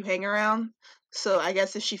people that you hang around. So I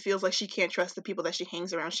guess if she feels like she can't trust the people that she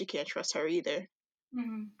hangs around, she can't trust her either.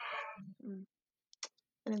 Mm-hmm.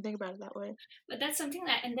 I didn't think about it that way. But that's something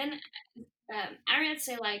that, and then Harriet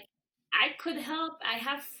say like, I could help. I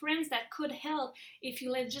have friends that could help if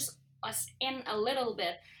you let just us in a little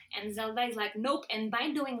bit. And Zelda is like, nope. And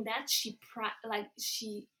by doing that, she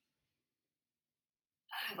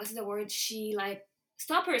what's the word? She like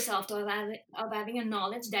stop herself of having a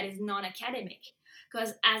knowledge that is non-academic.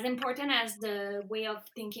 Because as important as the way of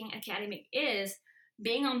thinking academic is,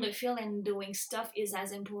 being on the field and doing stuff is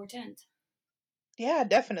as important. Yeah,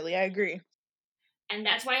 definitely. I agree. And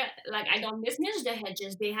that's why, like, I don't dismiss the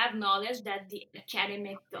hedges. They have knowledge that the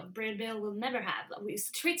academic of Bradville will never have. Like,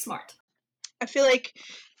 street smart. I feel like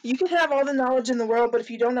you can have all the knowledge in the world, but if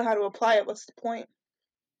you don't know how to apply it, what's the point?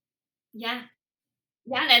 Yeah.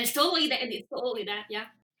 Yeah, and it's totally that. It's totally that, yeah.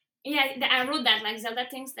 Yeah, I wrote that. Like, Zelda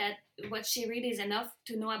thinks that what she read is enough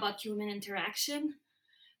to know about human interaction.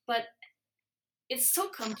 But it's so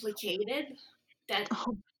complicated that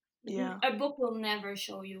Yeah. a book will never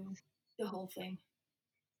show you the whole thing.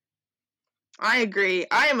 I agree.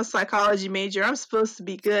 I am a psychology major. I'm supposed to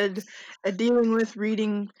be good at dealing with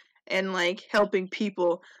reading and like helping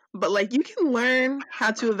people. But like you can learn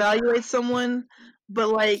how to evaluate someone, but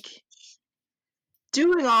like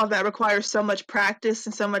doing all of that requires so much practice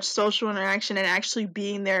and so much social interaction and actually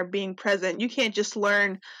being there, being present. You can't just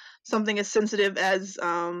learn something as sensitive as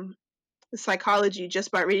psychology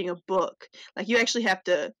just by reading a book. Like you actually have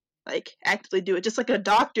to like actively do it. Just like a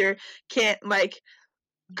doctor can't like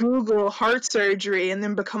Google heart surgery and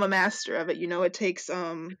then become a master of it. You know, it takes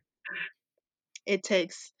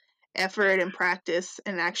effort and practice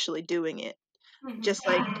and actually doing it. Mm-hmm. Just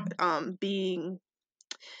like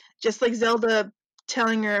just like Zelda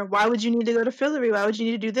telling her, why would you need to go to Fillory? Why would you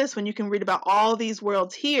need to do this when you can read about all these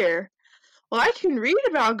worlds here? Well, I can read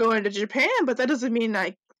about going to Japan, but that doesn't mean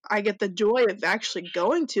I get the joy of actually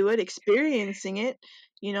going to it, experiencing it,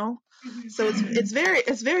 you know? Mm-hmm. So it's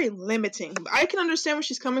very limiting. I can understand where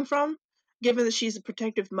she's coming from, given that she's a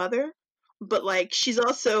protective mother, but like she's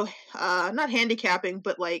also not handicapping,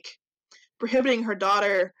 but like prohibiting her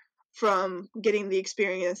daughter from getting the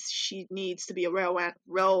experience she needs to be a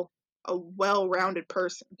well-rounded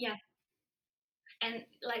person. Yeah. And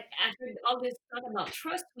like after all this talk about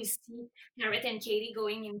trust, we see Harriet and Katie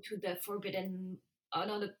going into the forbidden,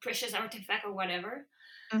 no, the precious artifact or whatever.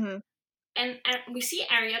 Mm-hmm. And we see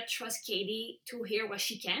Harriet trust Katie to hear what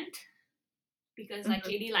she can't, because like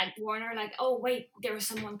Katie like warn her like, oh wait, there's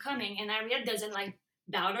someone coming, and Harriet doesn't like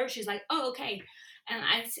doubt her. She's like, oh, okay. And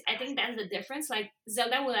I think that's the difference. Like,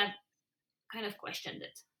 Zelda would have kind of questioned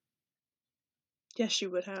it. Yes, she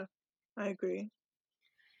would have. I agree.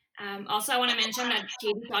 Also, I want to mention that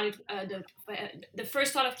Katie thought the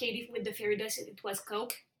first thought of Katie with the fairy dust, it was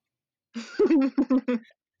Coke. I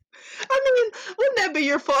mean, wouldn't that be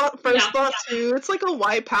your first Yeah. thought too? It's like a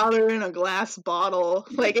white powder in a glass bottle.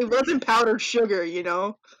 Like, it wasn't powdered sugar, you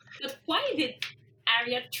know? But why did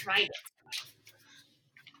Arya try it?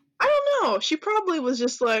 I don't know. She probably was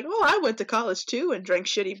just like, oh, I went to college too and drank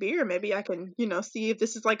shitty beer. Maybe I can, see if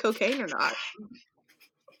this is like cocaine or not.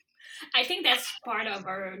 I think that's part of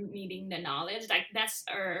her needing the knowledge. Like, that's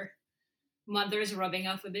her mother's rubbing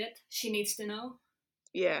off a bit. She needs to know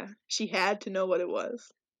Yeah, she had to know what it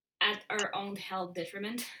was. at her own health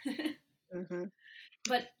detriment. Hmm.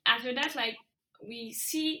 But after that, like, we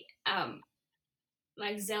see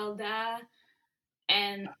like Zelda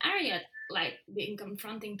and Arya like being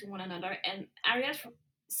confronting to one another, and Arya,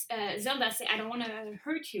 Zelda say, "I don't want to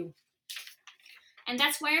hurt you," and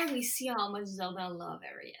that's where we see how much Zelda love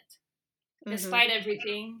Arya. Despite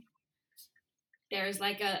everything, there's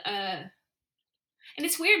like and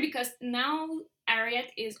it's weird because now Arya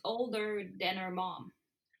is older than her mom.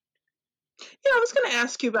 Yeah, I was gonna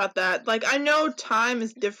ask you about that. Like, I know time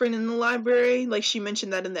is different in the library. Like, she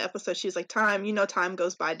mentioned that in the episode. She's like, time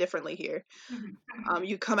goes by differently here. Mm-hmm.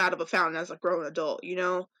 You come out of a fountain as a grown adult,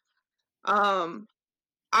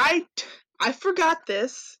 I forgot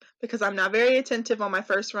this because I'm not very attentive on my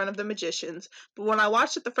first run of The Magicians, but when I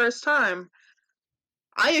watched it the first time,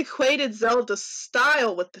 I equated Zelda's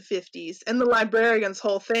style with the 50s and the librarian's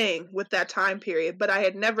whole thing with that time period, but I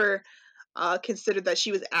had never considered that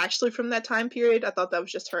she was actually from that time period. I thought that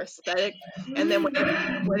was just her aesthetic. And then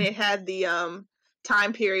when it had the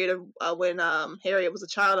time period of when Harriet was a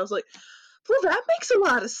child, I was like, well, that makes a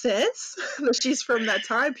lot of sense that she's from that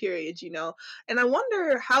time period, And I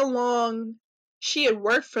wonder how long she had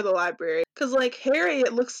worked for the library. Because, like,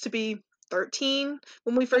 Harriet looks to be 13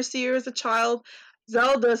 when we first see her as a child.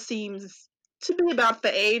 Zelda seems to be about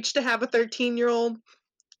the age to have a 13-year-old.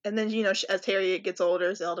 And then, as Harriet gets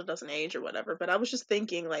older, Zelda doesn't age or whatever. But I was just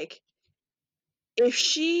thinking, like, I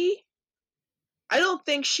don't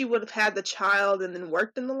think she would have had the child and then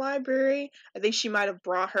worked in the library. I think she might have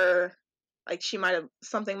brought her, like,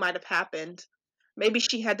 something might have happened. Maybe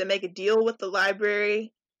she had to make a deal with the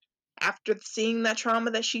library after seeing that trauma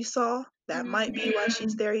that she saw. That might be why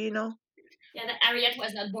she's there, Yeah, that Arya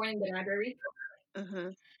was not born in the library. Mm-hmm.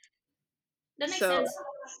 That makes sense.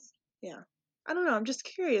 Yeah. I don't know. I'm just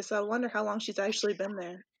curious. I wonder how long she's actually been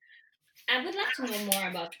there. I would like to know more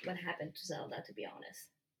about what happened to Zelda, to be honest.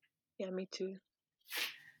 Yeah, me too.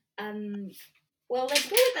 Well, let's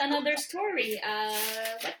go with another story.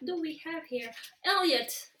 What do we have here?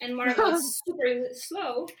 Elliot and Margot, super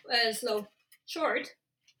short.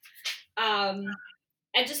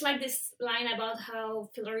 I just like this line about how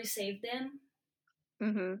Fillory saved them,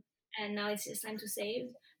 and now it's time to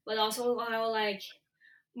save. But also how like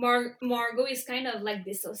Margot is kind of like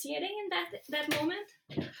dissociating in that moment.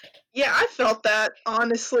 Yeah, I felt that,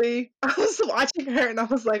 honestly. I was watching her and I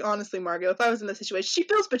was like, honestly, Margot, if I was in this situation, she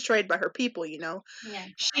feels betrayed by her people, Yeah.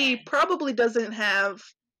 She probably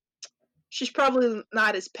she's probably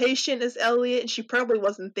not as patient as Elliot, and she was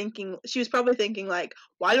probably thinking, like,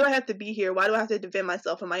 why do I have to be here? Why do I have to defend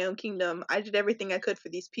myself in my own kingdom? I did everything I could for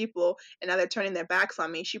these people, and now they're turning their backs on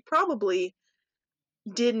me. She probably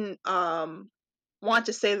didn't want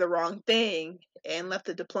to say the wrong thing and left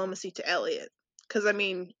the diplomacy to Elliot. Because, I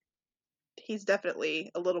mean, he's definitely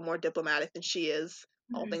a little more diplomatic than she is,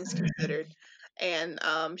 all things considered. And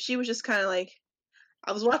she was just kind of like,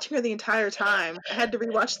 I was watching her the entire time. I had to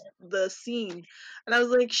rewatch the scene, and I was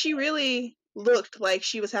like, she really looked like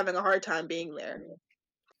she was having a hard time being there.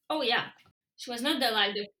 Oh yeah, she was not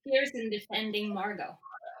the fierce in defending Margot.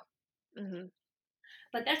 Mm-hmm.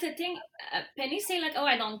 But that's the thing. Penny say like, "Oh,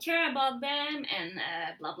 I don't care about them," and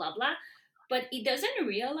blah blah blah. But he doesn't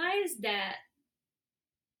realize that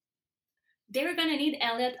they're gonna need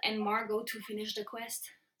Elliot and Margot to finish the quest,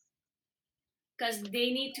 because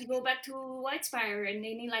they need to go back to Whitespire, and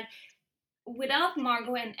they need like, without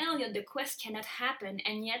Margot and Elliot, the quest cannot happen.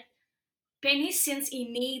 And yet, Penny, since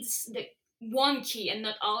he needs the one key and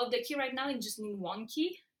not all of the key right now, he just needs one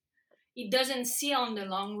key. He doesn't see on the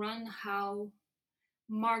long run how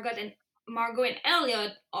Margot and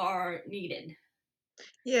Elliot are needed.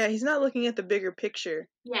 Yeah, he's not looking at the bigger picture.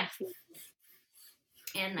 Yeah.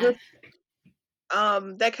 And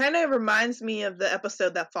that kind of reminds me of the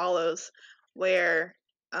episode that follows, where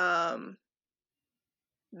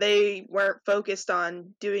they weren't focused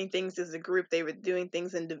on doing things as a group. They were doing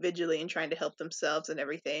things individually and trying to help themselves and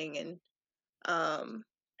everything. And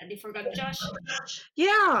And they forgot Josh.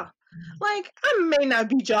 yeah, like I may not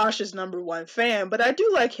be Josh's number one fan, but I do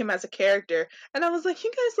like him as a character. And I was like,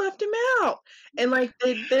 you guys left him out. And like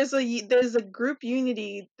there's a group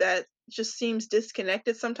unity that just seems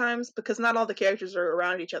disconnected sometimes because not all the characters are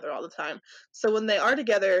around each other all the time. So when they are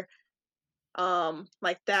together,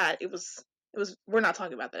 like that, it was we're not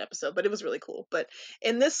talking about that episode, but it was really cool. But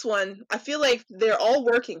in this one, I feel like they're all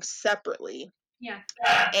working separately. Yeah.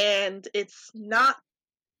 And it's not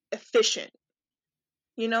efficient.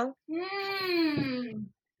 You know?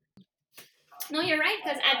 No, you're right.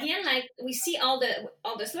 Because at the end, like we see all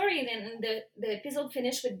the story, and then the episode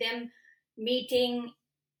finished with them meeting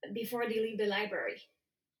before they leave the library.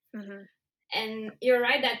 Mm-hmm. And you're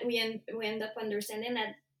right that we end up understanding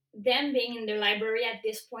that them being in the library at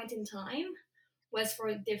this point in time was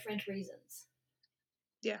for different reasons.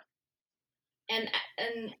 Yeah. And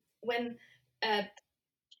when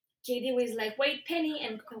Katie was like, "Wait, Penny,"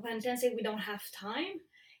 and Quentin said, "We don't have time,"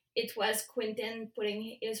 it was Quentin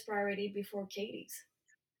putting his priority before Katie's.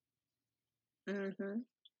 Mm-hmm.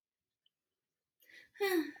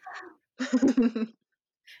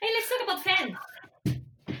 Hey, let's talk about Finn.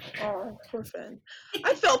 Oh, poor Finn.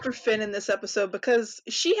 I felt for Finn in this episode because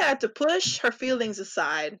she had to push her feelings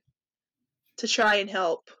aside to try and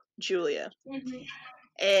help Julia. Mm-hmm.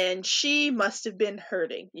 And she must have been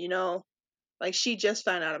hurting, you know? Like she just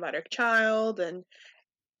found out about her child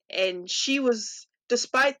and she was,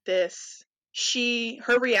 despite this,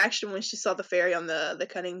 her reaction when she saw the fairy on the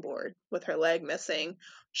cutting board with her leg missing,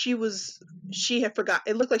 she had forgot,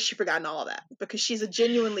 it looked like she'd forgotten all of that because she's a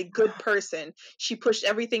genuinely good person. She pushed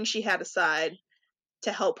everything she had aside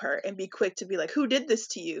to help her and be quick to be like, who did this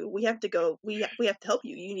to you? We have to go, we have to help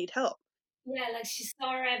you. You need help. Yeah, like she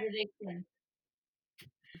saw her everything.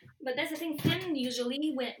 But that's the thing, Finn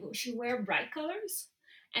usually when she wear bright colors,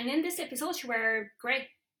 and in this episode she wear gray.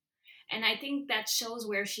 And I think that shows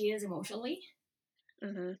where she is emotionally,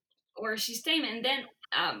 Mm-hmm. where she's tame. And then,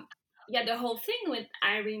 yeah, the whole thing with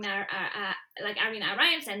Irene, like Irene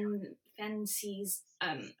arrives and Fenn sees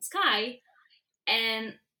Sky,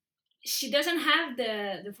 and she doesn't have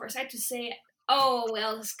the foresight to say, "Oh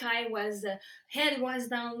well, Sky was head was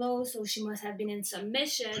down low, so she must have been in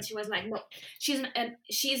submission." She was like, "No,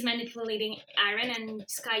 she's manipulating Irene, and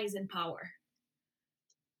Sky is in power."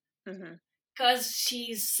 Mm-hmm. Because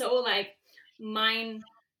she's so like mind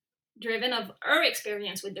driven of her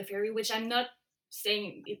experience with the fairy, which I'm not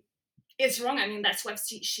saying it's wrong. I mean, that's what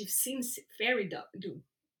she's seen fairy do.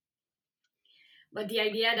 But the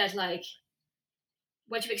idea that like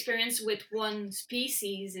what you experience with one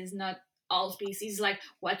species is not all species. Like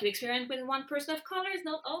what you experience with one person of color is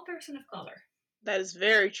not all person of color. That is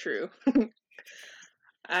very true.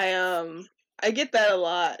 I get that a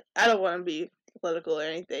lot. I don't want to be political or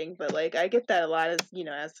anything, but like I get that a lot as, you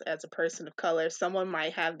know, as a person of color. Someone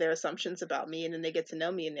might have their assumptions about me and then they get to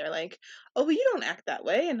know me and they're like, "Oh, well, you don't act that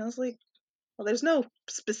way." And I was like, "Well, there's no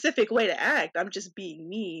specific way to act. I'm just being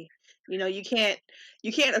me." You know, you can't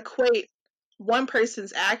equate one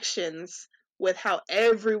person's actions with how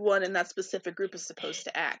everyone in that specific group is supposed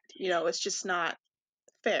to act. You know, it's just not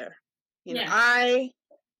fair. You know, Yeah. I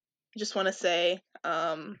just want to say,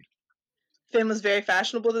 Finn was very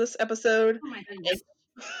fashionable this episode. Oh my goodness.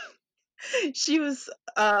 She was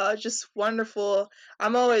just wonderful.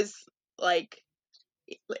 I'm always like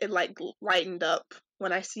lightened up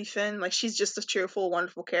when I see Finn. Like she's just a cheerful,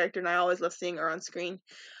 wonderful character, and I always love seeing her on screen.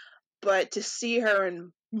 But to see her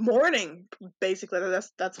in mourning, basically,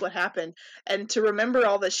 that's what happened. And to remember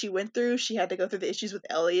all that she went through, she had to go through the issues with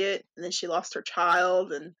Elliot, and then she lost her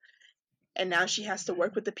child, and now she has to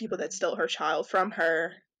work with the people that stole her child from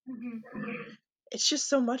her. Mm-hmm. It's just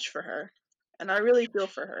so much for her, and I really feel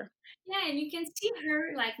for her. Yeah, and you can see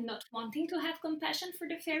her like not wanting to have compassion for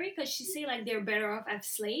the fairy because she say like they're better off as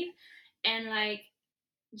slave, and like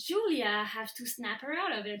Julia has to snap her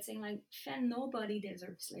out of it, saying like, "Fenn, nobody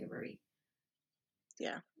deserves slavery."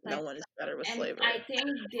 Yeah, Like, no one is better with and slavery. I think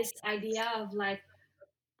this idea of like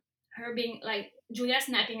her being like Julia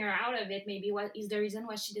snapping her out of it maybe what is the reason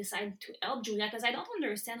why she decided to help Julia, because I don't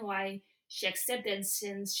understand why she accepted,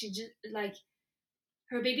 since she just like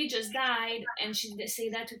her baby just died and she say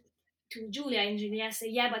that to Julia, and Julia say,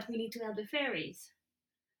 "Yeah, but we need to help the fairies."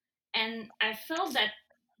 And I felt that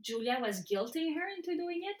Julia was guilting her into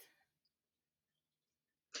doing it.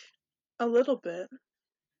 A little bit.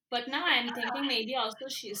 But now I'm thinking maybe also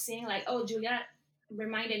she's saying like, "Oh, Julia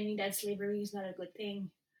reminded me that slavery is not a good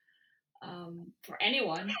thing for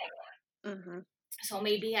anyone." Mm-hmm. So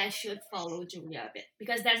maybe I should follow Julia a bit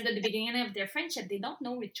because that's the beginning of their friendship. They don't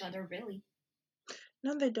know each other really.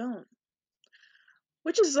 No, they don't.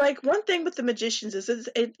 Which is like one thing with the magicians is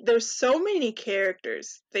there's so many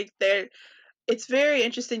characters. It's very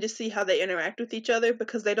interesting to see how they interact with each other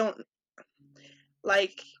because they don't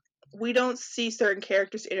like we don't see certain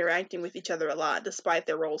characters interacting with each other a lot despite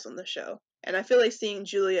their roles in the show. And I feel like seeing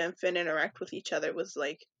Julia and Finn interact with each other was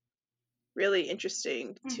like really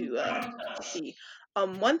interesting to see.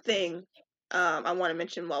 One thing I want to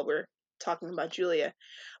mention while we're talking about Julia,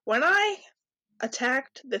 when I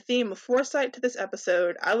attacked the theme of foresight to this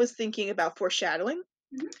episode, I was thinking about foreshadowing.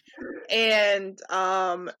 And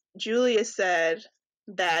Julia said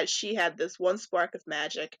that she had this one spark of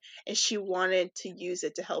magic and she wanted to use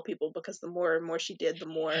it to help people because the more and more she did, the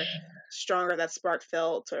more stronger that spark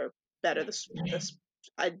felt or better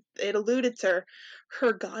it alluded to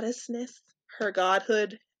her goddessness, her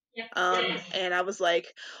godhood. And I was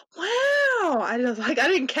like, wow, I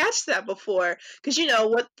didn't catch that before. Because,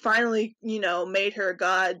 what finally, made her a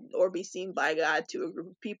god or be seen by God to a group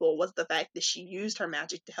of people was the fact that she used her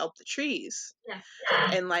magic to help the trees. Yeah.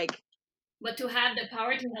 And, like... But to have the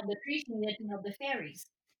power to help the trees, you need to help the fairies.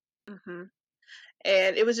 Mm-hmm.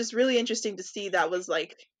 And it was just really interesting to see that was,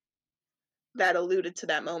 like, that alluded to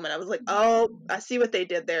that moment. I was like, oh, I see what they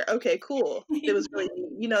did there. Okay, cool. It was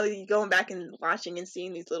really, going back and watching and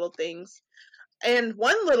seeing these little things. And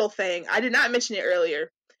one little thing, I did not mention it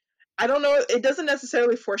earlier. I don't know, it doesn't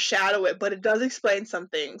necessarily foreshadow it, but it does explain some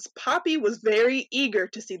things. Poppy was very eager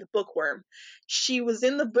to see the bookworm. She was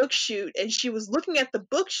in the book chute, and she was looking at the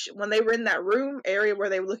book when they were in that room area where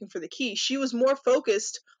they were looking for the key. She was more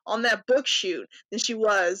focused on that book chute than she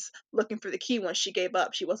was looking for the key once she gave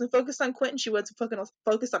up. She wasn't focused on Quentin, she wasn't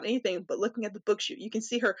focused on anything but looking at the book chute. You can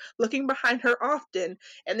see her looking behind her often,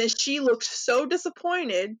 and then she looked so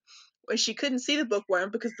disappointed when she couldn't see the bookworm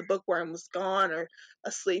because the bookworm was gone or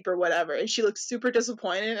asleep or whatever, and she looked super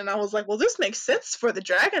disappointed, and I was like, well, this makes sense for the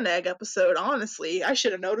Dragon Egg episode, honestly. I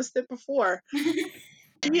should have noticed it before.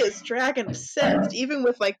 She is dragon obsessed, even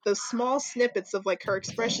with like the small snippets of like her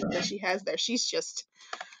expressions that she has there. She's just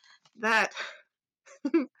that.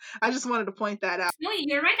 I just wanted to point that out. No,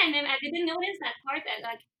 you're right. I didn't notice that part. That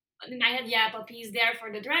like in my head, yeah, Poppy's there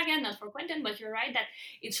for the dragon, not for Quentin. But you're right that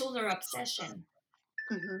it shows her obsession.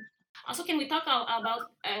 Mm-hmm. Also, can we talk about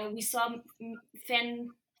we saw Finn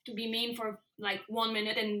to be mean for like 1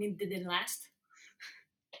 minute and it didn't last.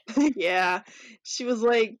 Yeah, she was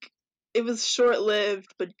like, it was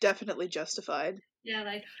short-lived, but definitely justified. Yeah,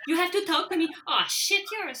 like, you have to talk to me. Oh shit,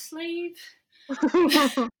 you're a slave.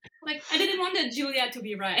 Like, I didn't want that Julia to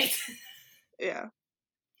be right. Yeah.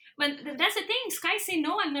 But that's the thing. Sky say,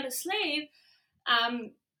 no, I'm not a slave.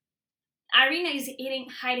 Irina is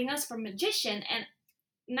hiding us from magician, and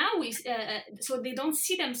now so they don't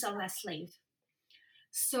see themselves as slaves.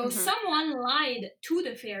 So someone lied to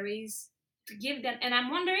the fairies to give them, and I'm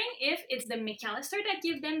wondering if it's the McAllister that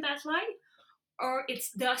gave them that lie, or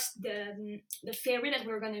it's just the fairy that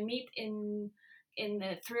we're gonna meet in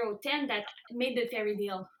the 3010 that made the fairy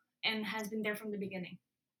deal and has been there from the beginning.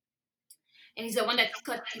 And he's the one that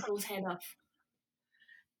cut people's head off.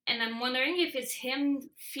 And I'm wondering if it's him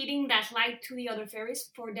feeding that lie to the other fairies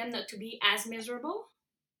for them not to be as miserable.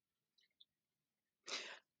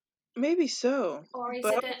 Maybe so. Or is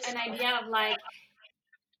it an idea of like,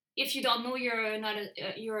 if you don't know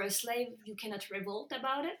you're a slave, you cannot revolt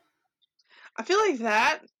about it? I feel like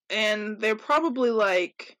that, and they're probably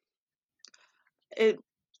like it,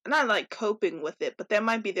 not like coping with it, but that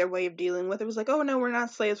might be their way of dealing with it. It was like, oh no, we're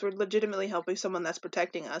not slaves, we're legitimately helping someone that's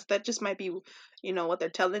protecting us. That just might be, what they're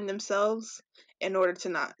telling themselves in order to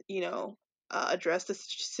not, address the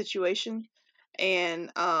situation. And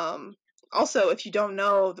also, if you don't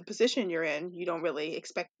know the position you're in, you don't really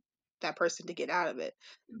expect that person to get out of it.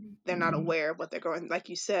 They're not aware of what they're going. Like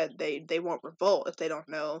you said, they won't revolt if they don't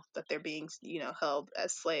know that they're being, held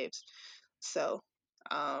as slaves. So,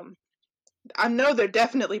 I know they're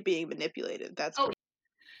definitely being manipulated. That's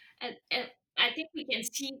and I think we can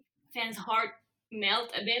see Fan's heart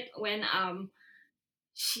melt a bit when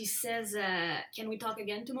she says, "Can we talk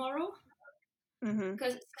again tomorrow?"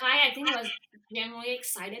 Because Sky, I think, was genuinely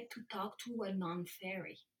excited to talk to a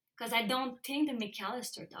non-fairy. Because I don't think the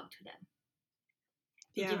McAllister talked to them.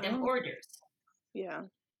 They give them orders. Yeah.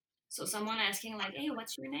 So someone asking like, "Hey,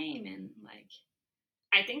 what's your name?" and like,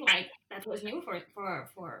 I think like that was new for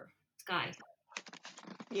Sky.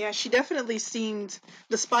 Yeah, she definitely seemed,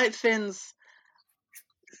 despite Finn's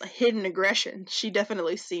hidden aggression, she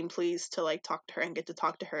definitely seemed pleased to like talk to her and get to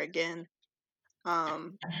talk to her again.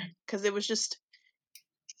 Because it was just,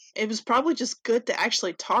 It was probably just good to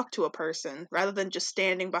actually talk to a person rather than just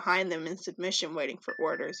standing behind them in submission waiting for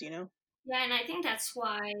orders, you know? Yeah, and I think that's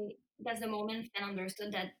the moment Finn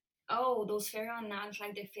understood that, oh, those fairy are not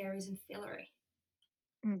like the fairies in Fillory.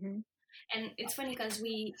 Mm-hmm. And it's funny because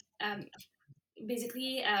we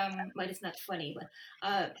basically, well, it's not funny,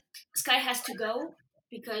 but Sky has to go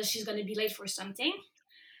because she's gonna be late for something,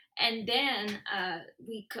 and then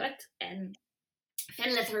we cut and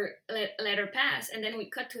Finn let her pass, and then we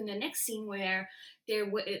cut to the next scene where they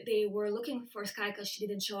were looking for Sky because she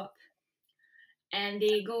didn't show up, and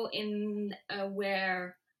they go in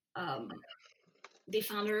where they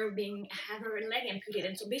found her have her leg amputated,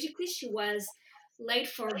 and so basically she was late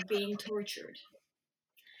for being tortured,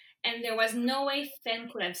 and there was no way Finn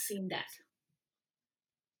could have seen that.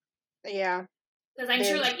 Yeah. Because I'm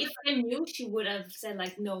sure, like, if Finn knew, she would have said,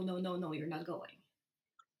 like, no, no, no, no, you're not going.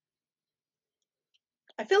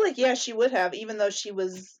 I feel like, yeah, she would have, even though she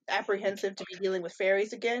was apprehensive to be dealing with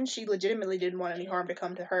fairies again. She legitimately didn't want any harm to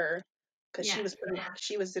come to her because Yeah.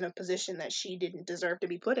 she was in a position that she didn't deserve to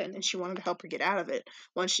be put in, and she wanted to help her get out of it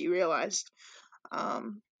once she realized.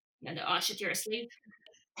 And oh shit, you're asleep.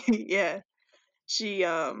 Yeah, she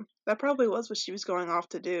that probably was what she was going off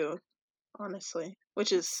to do, honestly,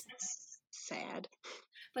 which is sad.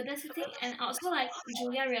 But that's the thing, and also like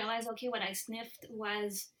Julia realized, okay, what I sniffed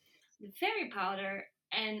was the fairy powder,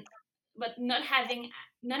 and but not having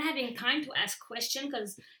time to ask question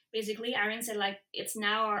because basically Aaron said like it's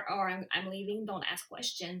now or I'm leaving, don't ask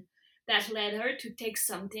question. That led her to take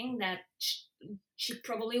something that she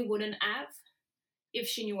probably wouldn't have if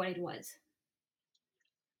she knew what it was.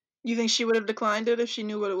 You think she would have declined it if she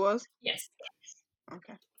knew what it was? Yes.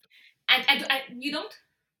 Okay. You don't?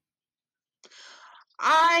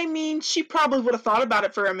 I mean, she probably would have thought about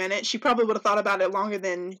it for a minute. She probably would have thought about it longer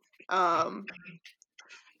than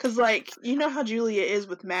cuz like, you know how Julia is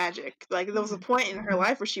with magic. Like there was a point in her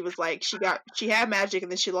life where she was like she had magic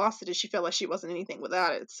and then she lost it and she felt like she wasn't anything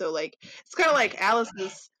without it. So like it's kind of like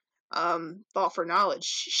Alice's thought for knowledge.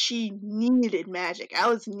 She needed magic.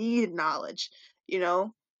 Alice needed knowledge, you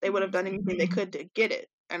know? They would have done anything they could to get it.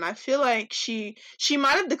 And I feel like she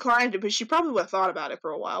might have declined it, but she probably would have thought about it for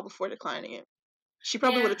a while before declining it. She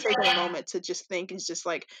probably would have taken a moment to just think and just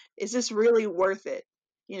like, is this really worth it?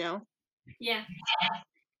 You know? Yeah.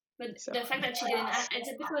 But the fact that she didn't,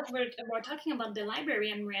 it's because we're talking about the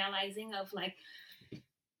library and realizing of like,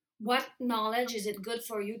 what knowledge is it good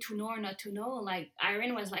for you to know or not to know? Like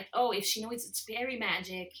Irene was like, oh, if she knows it's fairy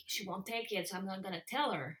magic, she won't take it, so I'm not gonna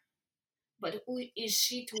tell her. But who is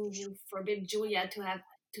she to forbid Julia to have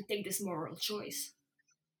to take this moral choice?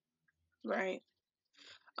 Right.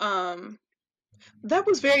 That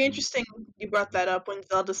was very interesting you brought that up when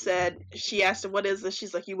Zelda said, she asked her, what is this?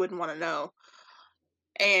 She's like, you wouldn't want to know.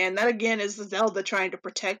 And that again is Zelda trying to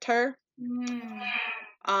protect her.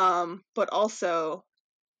 But also,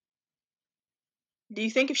 do you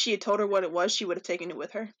think if she had told her what it was, she would have taken it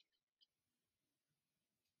with her?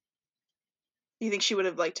 Do you think she would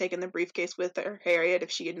have like taken the briefcase with her, Harriet,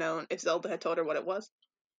 if Zelda had told her what it was?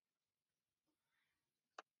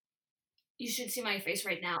 You should see my face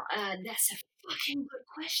right now. That's a fucking good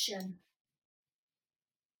question.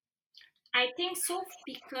 I think so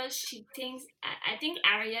because she thinks. I think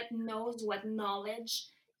Harriet knows what knowledge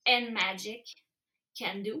and magic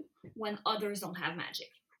can do when others don't have magic.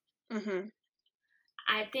 Mm-hmm.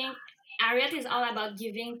 I think Harriet is all about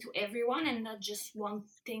giving to everyone and not just one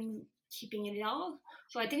thing keeping it all.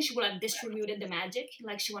 So I think she would have distributed the magic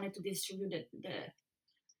like she wanted to distribute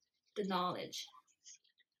the knowledge.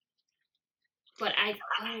 But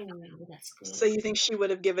that's good. So you think she would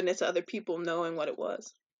have given it to other people knowing what it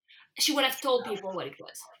was? She would have told people what it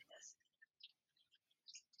was.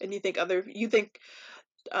 And you think other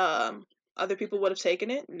people would have taken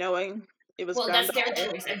it knowing it was? Well, that's their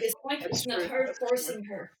choice at this point. It's not her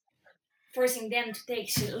forcing them to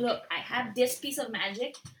take. Look, I have this piece of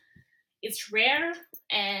magic. It's rare,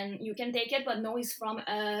 and you can take it, but no, it's from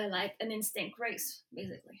like an instinct race,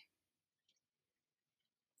 basically.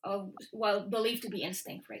 Well, believed to be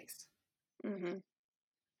instinct race. Mm-hmm.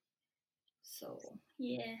 So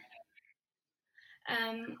yeah.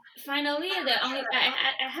 Finally,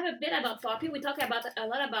 I have a bit about Poppy. We talk about a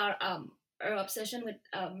lot about her obsession with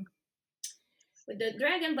the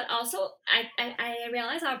dragon, but also I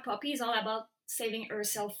realize our Poppy is all about saving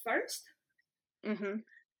herself first. Mm-hmm.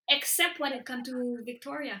 Except when it comes to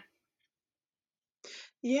Victoria.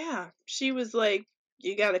 Yeah, she was like,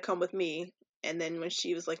 "You got to come with me." And then when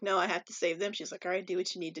she was like, "No, I have to save them," she's like, "All right, do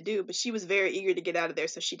what you need to do." But she was very eager to get out of there,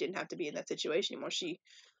 so she didn't have to be in that situation anymore.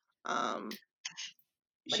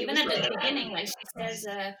 But even at the beginning, like she says,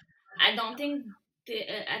 I don't think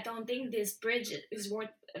I don't think this bridge is worth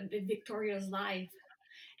Victoria's life.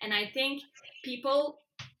 And I think people,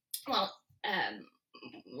 well,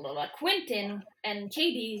 Quentin and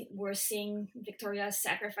Katie were seeing Victoria's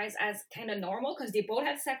sacrifice as kind of normal because they both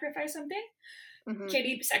had sacrificed something. Mm-hmm.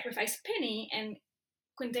 Katie sacrificed Penny, and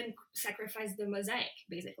Quentin sacrificed the mosaic,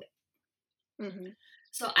 basically. Mm-hmm.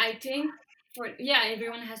 So I think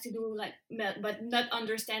everyone has to do like, but not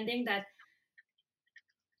understanding that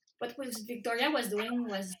what was Victoria was doing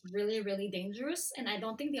was really, really dangerous, and I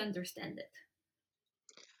don't think they understand it.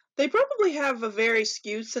 They probably have a very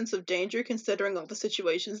skewed sense of danger considering all the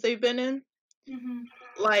situations they've been in. Mm-hmm.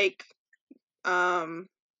 Like,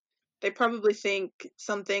 they probably think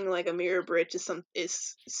something like a mirror bridge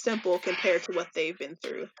is simple compared to what they've been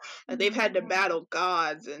through. They've had to battle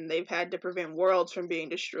gods and they've had to prevent worlds from being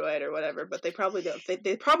destroyed or whatever, but they probably don't.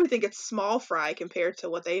 They probably think it's small fry compared to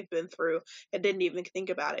what they've been through and didn't even think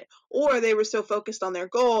about it. Or they were so focused on their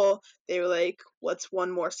goal, they were like, "What's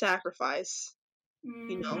one more sacrifice?"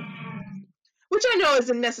 You know. Which I know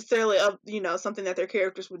isn't necessarily something that their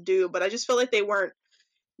characters would do, but I just feel like they were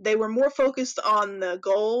more focused on the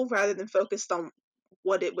goal rather than focused on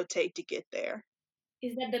what it would take to get there.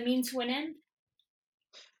 Is that the means to an end?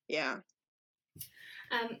 Yeah.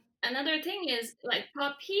 Another thing is like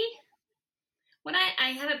Poppy. What I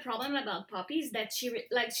have a problem about Poppy is that she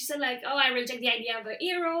said like, oh, I reject the idea of a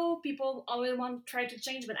hero. People always want to try to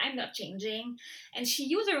change, but I'm not changing. And she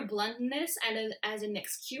used her bluntness as an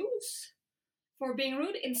excuse for being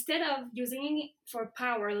rude instead of using it for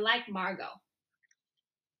power, like Margot.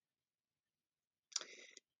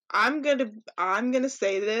 I'm gonna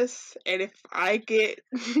say this, and if I get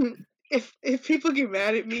if people get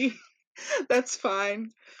mad at me, that's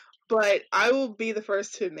fine. But I will be the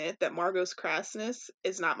first to admit that Margot's crassness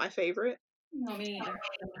is not my favorite. No, me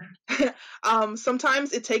neither.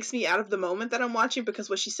 Sometimes it takes me out of the moment that I'm watching because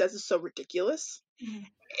what she says is so ridiculous.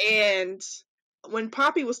 Mm-hmm. And when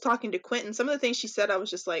Poppy was talking to Quentin, some of the things she said, I was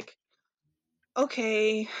just like,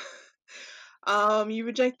 okay, you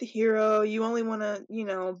reject the hero, you only want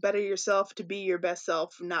to, better yourself to be your best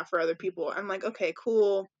self, not for other people. I'm like, okay,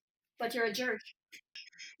 cool. But you're a jerk.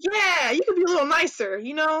 Yeah, you could be a little nicer,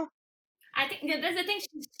 I think that's the thing.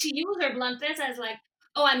 She used her bluntness as like,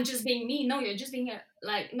 oh, I'm just being mean. No, you're just being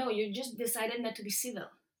no, you just decided not to be civil.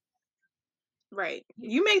 Right.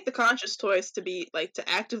 You make the conscious choice to be like to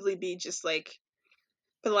actively be just like,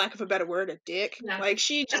 for the lack of a better word, a dick. Yeah. Like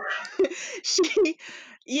she just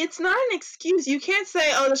it's not an excuse. You can't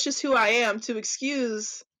say, oh, that's just who I am to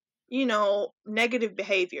excuse, negative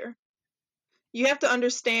behavior. You have to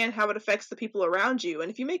understand how it affects the people around you. And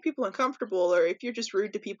if you make people uncomfortable or if you're just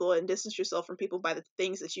rude to people and distance yourself from people by the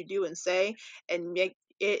things that you do and say and make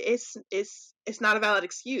it's not a valid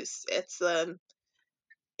excuse. It's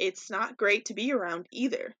not great to be around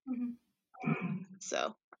either. Mm-hmm.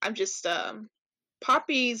 So I'm just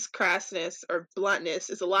Poppy's crassness or bluntness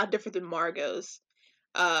is a lot different than Margot's.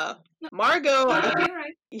 Margot, You're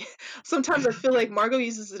right. sometimes I feel like Margot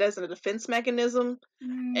uses it as a defense mechanism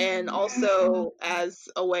and also as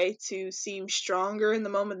a way to seem stronger in the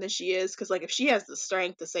moment than she is. Because, like, if she has the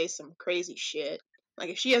strength to say some crazy shit, like,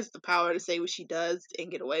 if she has the power to say what she does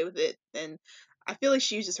and get away with it, then I feel like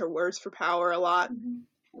she uses her words for power a lot.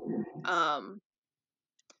 Mm-hmm.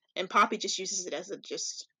 And Poppy just uses it as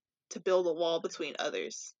just to build a wall between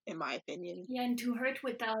others, in my opinion. Yeah, and to hurt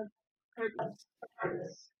without hurt.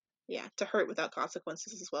 Yeah, to hurt without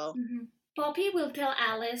consequences as well. Mm-hmm. Poppy will tell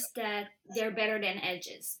Alice that they're better than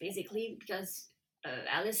hedges, basically, because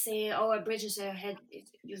Alice say, "Oh, a bridge is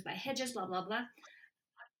used by hedges," blah blah blah.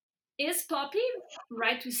 Is Poppy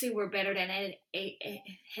right to say we're better than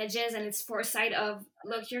hedges, and it's foresight of,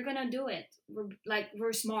 look, you're gonna do it.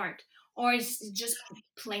 We're smart, or is it just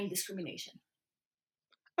plain discrimination?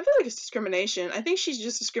 I feel like it's discrimination. I think she's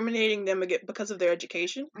just discriminating them because of their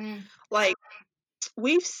education. Like,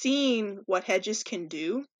 we've seen what hedges can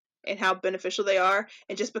do and how beneficial they are,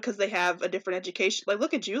 and just because they have a different education, like,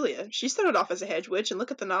 look at Julia. She started off as a hedge witch, and look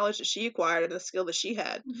at the knowledge that she acquired and the skill that she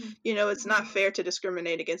had. It's not fair to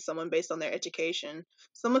discriminate against someone based on their education.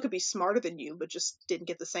 Someone could be smarter than you, but just didn't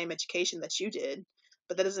get the same education that you did,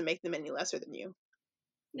 but that doesn't make them any lesser than you.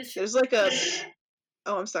 There's like a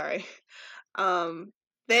oh, I'm sorry.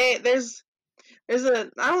 There's I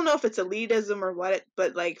don't know if it's elitism or what,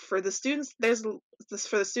 but like for the students, for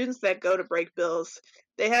the students that go to Brakebills,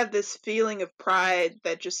 they have this feeling of pride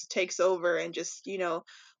that just takes over and just,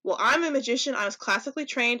 well, I'm a magician, I was classically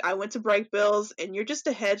trained, I went to Brakebills, and you're just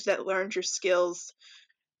a hedge that learned your skills,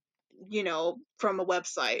 from a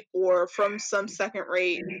website or from some second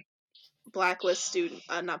rate blacklist student,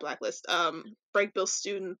 not blacklist, Brakebill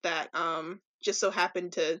student that just so happen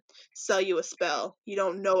to sell you a spell. You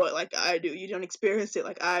don't know it like I do. You don't experience it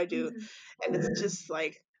like I do. And it's just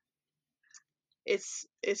like it's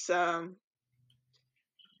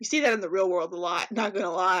you see that in the real world a lot, not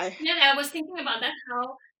gonna lie. Yeah, I was thinking about that,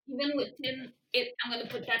 how even within it, I'm going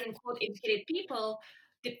to put that in quote, educated people,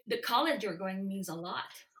 the college you're going means a lot.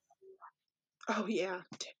 Oh yeah.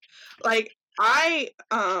 Like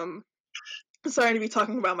sorry to be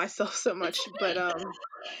talking about myself so much, but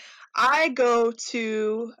I go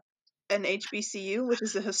to an HBCU, which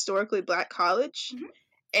is a historically black college. Mhm.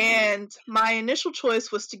 And my initial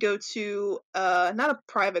choice was to go to not a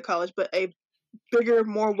private college, but a bigger,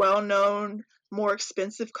 more well-known, more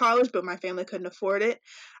expensive college, but my family couldn't afford it.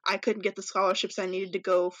 I couldn't get the scholarships I needed to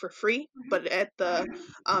go for free, but at the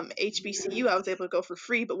HBCU, I was able to go for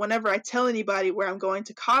free. But whenever I tell anybody where I'm going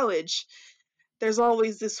to college, there's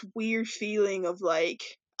always this weird feeling of like,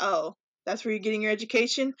 oh, that's where you're getting your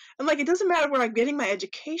education. I'm like, it doesn't matter where I'm getting my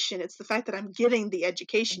education. It's the fact that I'm getting the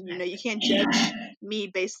education. You know, you can't judge me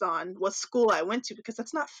based on what school I went to, because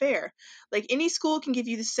that's not fair. Like, any school can give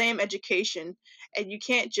you the same education, and you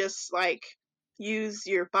can't just like use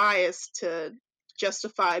your bias to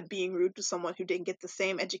justify being rude to someone who didn't get the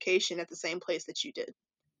same education at the same place that you did.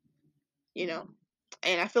 You know?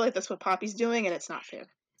 And I feel like that's what Poppy's doing, and it's not fair.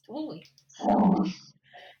 Totally.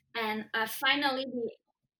 And finally, the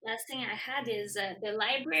last thing I had is the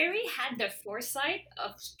library had the foresight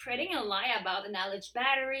of spreading a lie about the knowledge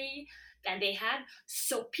battery that they had,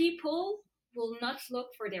 so people will not look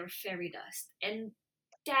for their fairy dust. And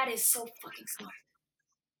that is so fucking smart.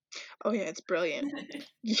 Oh yeah, it's brilliant.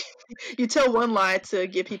 You tell one lie to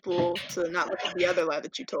get people to not look at the other lie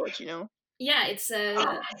that you told, you know? Yeah, it's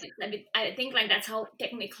I think like that's how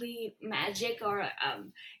technically magic or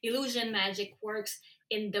illusion magic works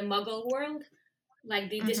in the Muggle world. Like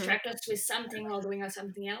they distract us with something while doing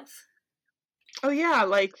something else. Oh yeah,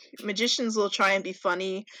 like magicians will try and be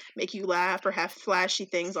funny, make you laugh, or have flashy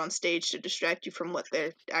things on stage to distract you from what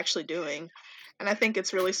they're actually doing. And I think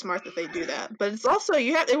it's really smart that they do that. But it's also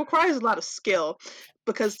it requires a lot of skill,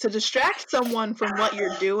 because to distract someone from what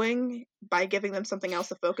you're doing by giving them something else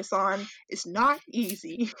to focus on is not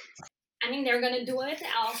easy. I mean, they're gonna do it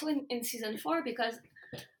also in season 4, because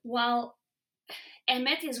while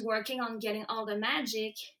Emmett is working on getting all the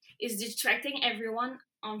magic, is distracting everyone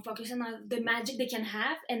on focusing on the magic they can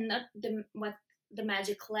have and not what the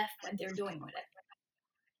magic left, what they're doing with it.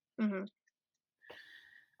 Mm-hmm.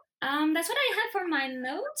 That's what I have for my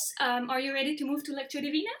notes. Are you ready to move to Lectio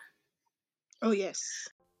Divina? Oh yes.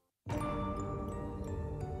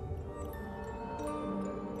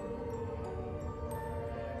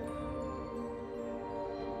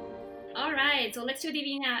 All right, so Lectio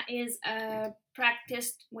Divina is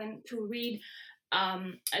practiced when to read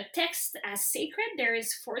a text as sacred. There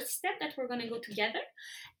is 4th step that we're going to go together,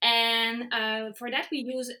 and for that we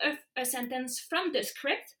use a sentence from the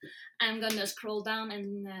script. I'm going to scroll down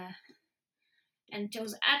and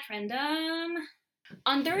choose at random.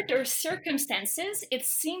 Under the circumstances, it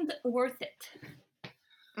seemed worth it.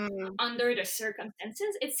 Under the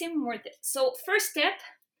circumstances, it seemed worth it. So first step,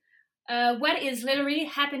 what is literally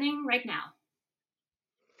happening right now?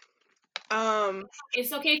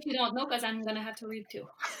 It's okay if you don't know, because I'm gonna have to read too.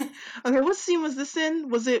 Okay, what scene was this in?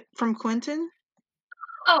 Was it from Quentin?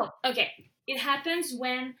 Oh, okay. It happens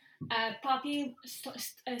when Poppy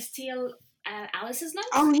steals Alice's notes.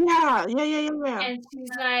 Oh yeah. And she's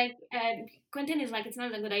like, Quentin is like, it's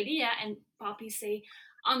not a good idea, and Poppy say,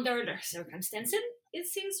 under the circumstances, it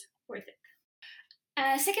seems worth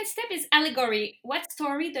it. Second step is allegory. What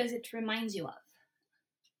story does it remind you of?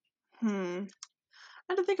 I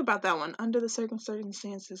had to think about that one. Under the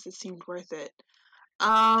circumstances, it seemed worth it.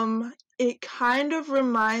 It kind of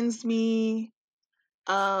reminds me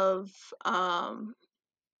of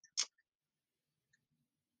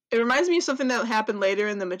it reminds me of something that happened later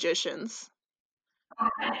in The Magicians.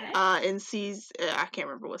 In season, I can't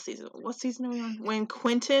remember what season are we on? When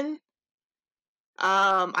Quentin,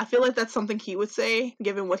 I feel like that's something he would say,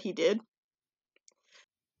 given what he did.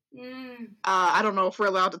 I don't know if we're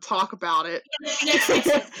allowed to talk about it. Yes.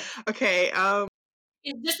 Okay.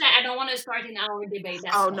 It's just that I don't want to start an hour debate.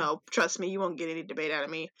 That's all. No, trust me, you won't get any debate out of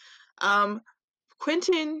me.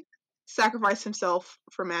 Quentin sacrificed himself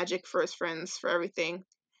for magic, for his friends, for everything.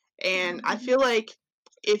 And I feel like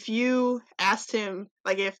if you asked him,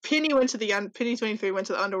 like if Penny 23 went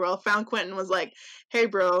to the underworld, found Quentin, was like, hey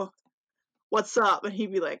bro, what's up? And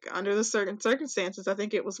he'd be like, under the certain circumstances, I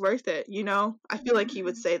think it was worth it, you know? I feel like he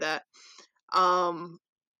would say that. I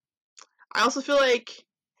also feel like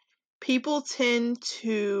people tend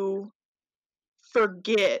to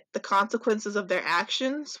forget the consequences of their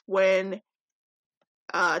actions when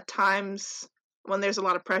times when there's a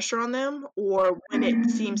lot of pressure on them or when it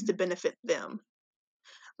seems to benefit them.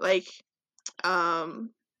 Like, I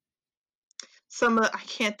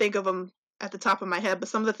can't think of them at the top of my head, but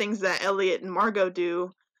some of the things that Elliot and Margot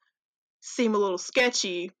do seem a little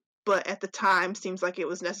sketchy, but at the time seems like it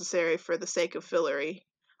was necessary for the sake of Fillory.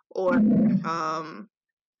 Or, I'm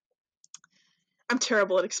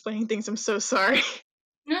terrible at explaining things, I'm so sorry.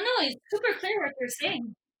 No, it's super clear what you're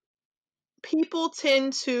saying. People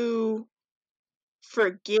tend to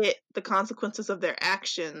forget the consequences of their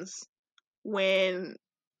actions when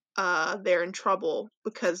they're in trouble,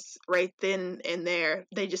 because right then and there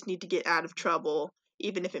they just need to get out of trouble,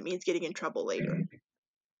 even if it means getting in trouble later.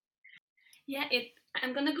 Yeah,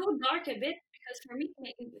 I'm gonna go dark a bit because for me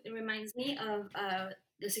it reminds me of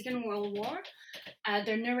the Second World War,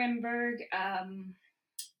 the Nuremberg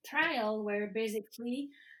trial, where basically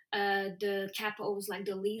the capos, like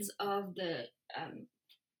the leads of um,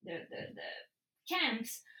 the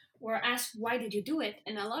camps, were asked why did you do it,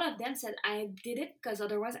 and a lot of them said I did it because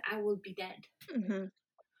otherwise I will be dead, Mm-hmm.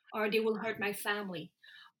 or they will hurt my family,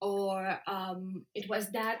 or it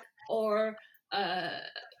was that, or uh,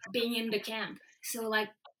 being in the camp. So like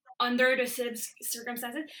under the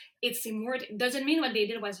circumstances, it seemed worth it. Doesn't mean what they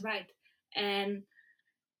did was right, and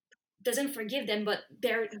doesn't forgive them, but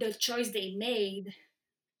the choice they made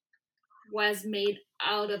was made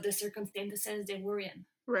out of the circumstances they were in.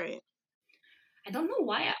 Right. I don't know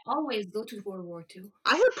why I always go to World War II.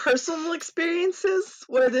 I have personal experiences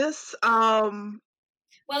where this Well,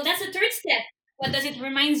 that's the third step. What does it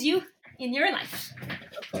remind you in your life?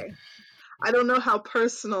 okay. I don't know how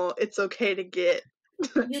personal it's okay to get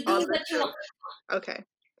You do on what this you show. want. Okay.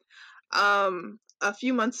 A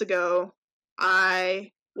few months ago,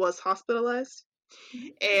 I was hospitalized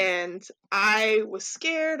and I was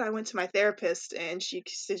scared. I went to my therapist and she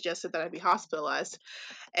suggested that I be hospitalized.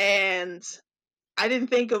 And I didn't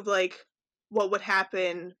think of like what would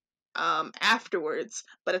happen afterwards,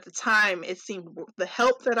 but at the time it seemed the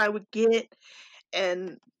help that I would get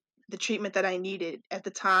and the treatment that I needed at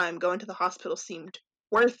the time going to the hospital seemed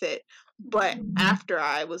worth it. But after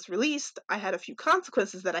I was released, I had a few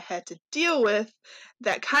consequences that I had to deal with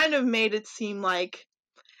that kind of made it seem like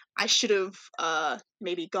I should have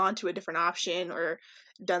maybe gone to a different option or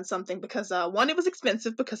done something, because one, it was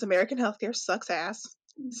expensive because American healthcare sucks ass.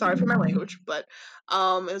 Sorry for my language, but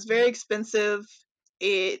it was very expensive.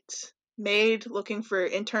 It made looking for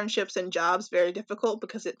internships and jobs very difficult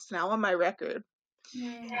because it's now on my record.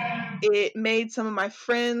 It made some of my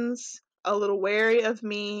friends a little wary of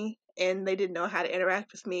me and they didn't know how to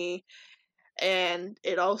interact with me. And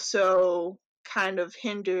it also kind of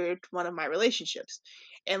hindered one of my relationships.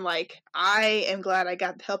 And like, I am glad I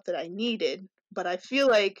got the help that I needed, but I feel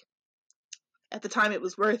like at the time it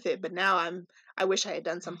was worth it, but now I wish I had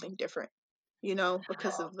done something different,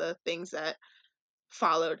 because of the things that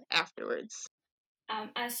followed afterwards.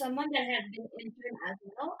 As someone that has been intern as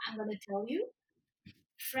well, I'm gonna tell you,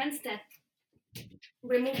 friends that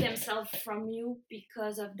remove themselves from you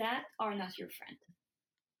because of that are not your friend.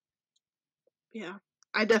 Yeah.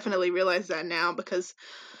 I definitely realize that now because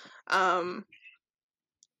um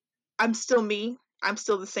I'm still me. I'm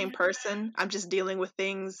still the same person. I'm just dealing with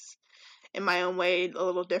things in my own way a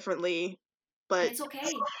little differently. And But it's okay.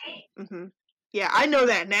 yeah, I know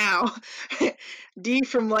that now. D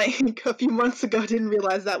from like a few months ago didn't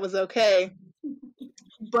realize that was okay.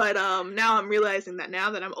 But now I'm realizing that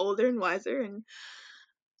now that I'm older and wiser and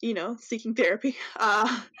seeking therapy,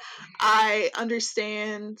 I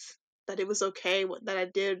understand that it was okay. What that I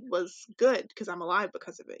did was good because I'm alive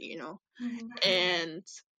because of it. And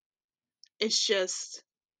it's just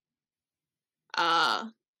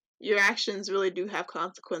your actions really do have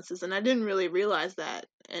consequences, and I didn't really realize that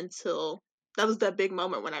until that was that big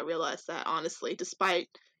moment when I realized that, honestly, despite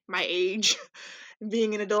my age,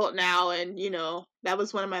 being an adult now, and that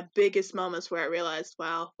was one of my biggest moments where I realized,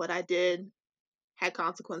 wow, what I did had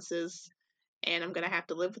consequences and I'm gonna have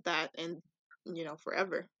to live with that and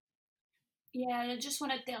forever. Yeah, I just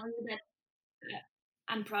want to tell you that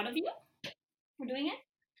I'm proud of you for doing it,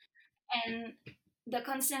 and the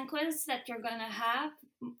consequence that you're gonna have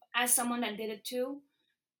as someone that did it too,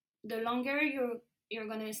 the longer you're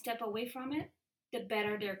gonna step away from it, the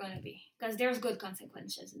better they're gonna be, because there's good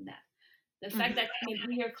consequences in that. The fact that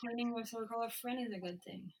maybe you're cleaning your circle of friends is a good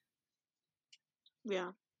thing.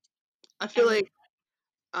 Yeah, I feel like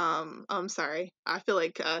I'm sorry, I feel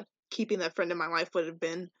like keeping that friend in my life would have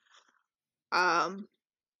been um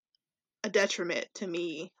a detriment to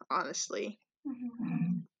me, honestly.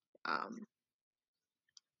 um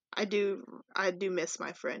I do miss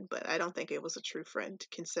my friend, but I don't think it was a true friend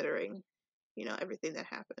considering everything that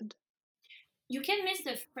happened. You can miss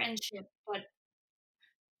the friendship, but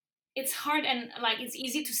it's hard, and like it's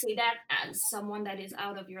easy to say that as someone that is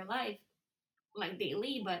out of your life like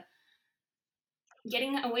daily, but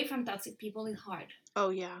getting away from toxic people is hard.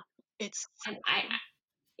 Oh yeah, it's And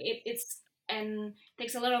it's and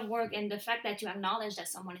takes a lot of work, and the fact that you acknowledge that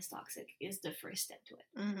someone is toxic is the first step to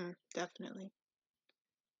it. definitely.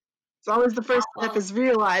 It's always the first step Well, is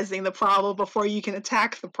realizing the problem before you can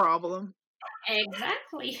attack the problem.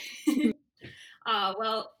 exactly.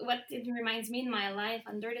 Well, what it reminds me in my life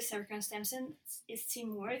under the circumstances, it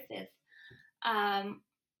seemed worth it. I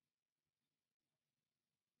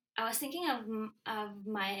was thinking of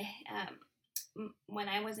my when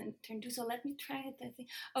I was in turn two. So let me try it. I think.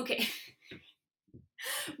 Okay.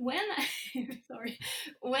 When sorry,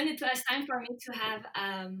 when it was time for me to have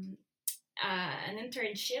an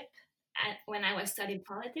internship when I was studying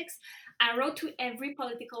politics, I wrote to every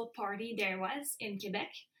political party there was in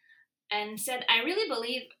Quebec and said, I really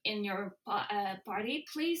believe in your party.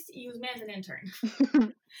 Please use me as an intern.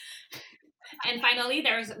 And finally,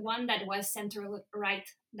 there's one that was center right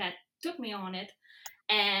that took me on it.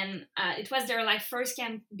 And it was their like first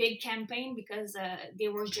big campaign because they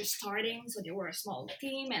were just starting, so they were a small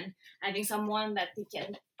team and having someone that they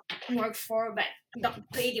can work for but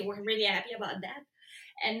don't pay. They were really happy about that.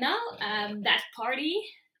 And now that party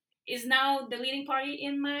is now the leading party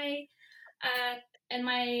in my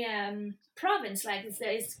province. Like it's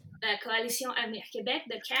Coalition Avenir Québec,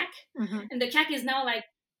 the CAQ, and the CAQ is now like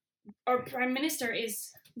our prime minister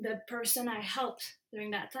is the person I helped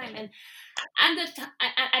during that time. And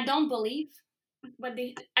I don't believe, but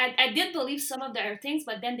I did believe some of their things,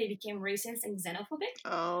 but then they became racist and xenophobic.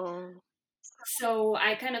 Oh. So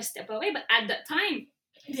I kind of stepped away. But at that time,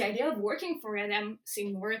 the idea of working for them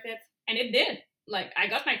seemed worth it, and it did. Like I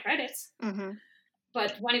got my credits,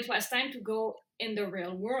 but when it was time to go in the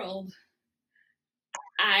real world,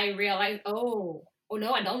 I realized, oh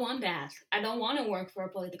no, I don't want that. I don't want to work for a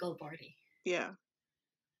political party. Yeah.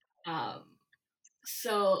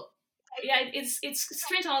 So yeah, it's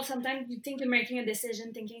strange how sometimes you think you're making a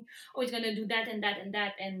decision thinking, oh, it's gonna do that and that and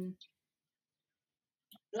that, and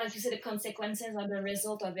like you said, the consequences or the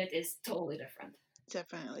result of it is totally different.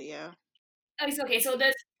 Definitely, yeah. Oh, it's okay. So the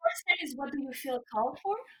first step is, what do you feel called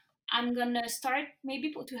for? I'm gonna start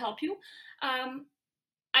maybe to help you.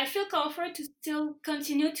 I feel called for to still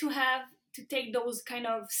continue to take those kind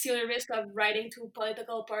of silly risks of writing to a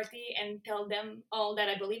political party and tell them all that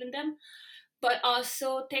I believe in them, but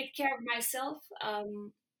also take care of myself.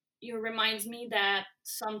 It reminds me that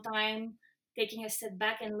sometimes taking a step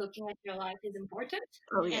back and looking at your life is important.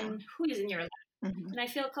 Oh, yeah. And who is in your life. And I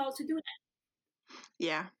feel called to do that.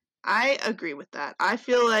 Yeah, I agree with that. I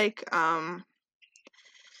feel like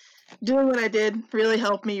doing what I did really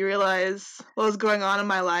helped me realize what was going on in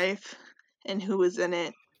my life and who was in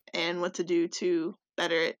it and what to do to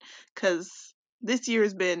better it. Because this year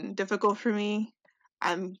has been difficult for me.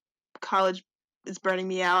 College is burning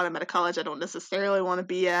me out. I'm at a college I don't necessarily want to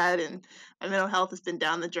be at, and my mental health has been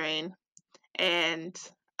down the drain. And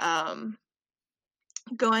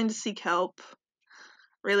going to seek help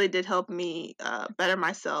really did help me better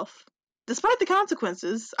myself. Despite the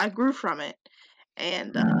consequences, I grew from it.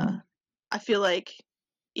 And I feel like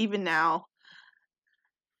even now,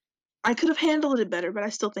 I could have handled it better, but I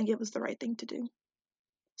still think it was the right thing to do.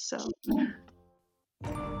 So. Before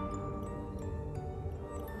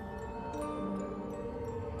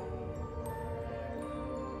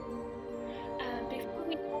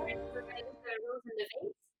we start, we're going to use the rose and the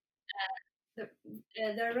vase.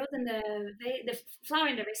 The rose and the flower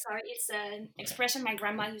in the vase, sorry, it's an expression my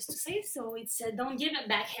grandma used to say. So it's don't give a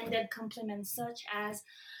backhanded compliment, such as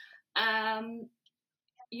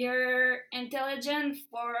you're intelligent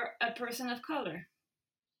for a person of color.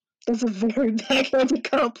 That's a very backhanded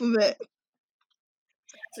compliment.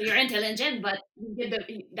 So you're intelligent, but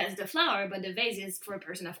that's the flower, but the vase is for a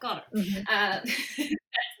person of color.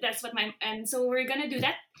 That's what and so we're gonna do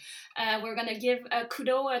that. We're gonna give a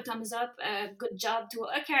kudo, a thumbs up, a good job to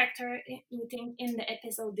a character you think in the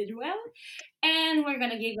episode did well, and we're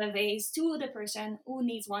gonna give a vase to the person who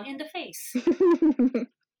needs one in the face.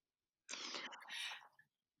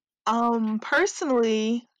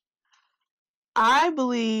 Personally, I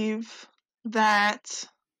believe that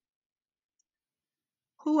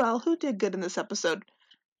who did good in this episode?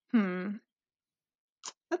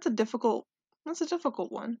 That's a difficult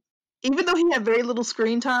one. Even though he had very little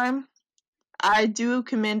screen time, I do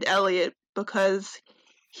commend Elliot because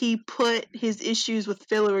he put his issues with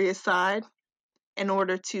Fillory aside in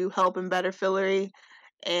order to help and better Fillory,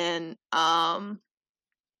 and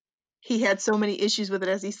he had so many issues with it,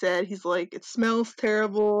 as he said. He's like, it smells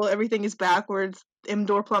terrible, everything is backwards,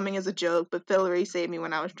 indoor plumbing is a joke, but Fillory saved me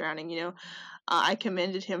when I was drowning, you know. I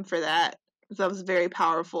commended him for that. That was a very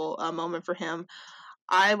powerful moment for him.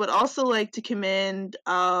 I would also like to commend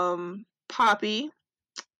Poppy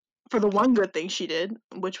for the one good thing she did,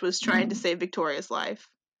 which was trying to save Victoria's life.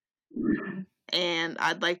 And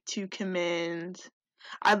I'd like to commend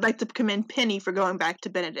Penny for going back to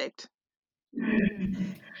Benedict.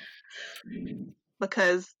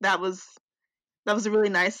 Because that was a really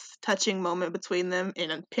nice, touching moment between them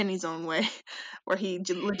in a Penny's own way, where he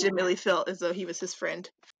legitimately felt as though he was his friend.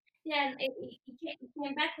 Yeah, and he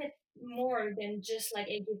came back with more than just like,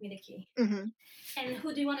 "Hey, give me the key." Mm-hmm. And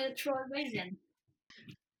who do you want to throw away then?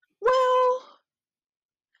 Well,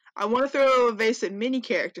 I want to throw a vase at many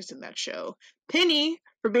characters in that show. Penny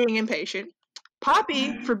for being impatient,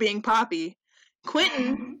 Poppy for being Poppy,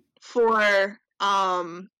 Quentin for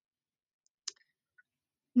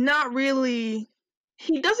not really.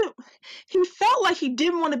 He felt like he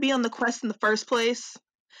didn't want to be on the quest in the first place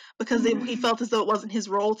because he felt as though it wasn't his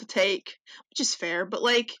role to take, which is fair. But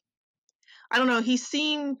like, I don't know. He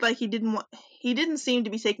seemed like he didn't seem to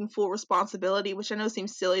be taking full responsibility, which I know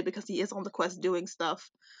seems silly because he is on the quest doing stuff.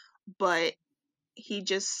 But he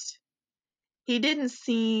didn't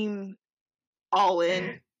seem all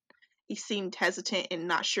in. He seemed hesitant and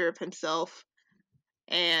not sure of himself.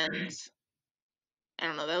 And I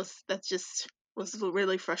don't know, that just was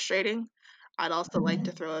really frustrating. I'd also like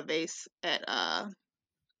to throw a vase at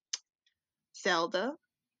Zelda.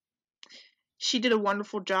 She did a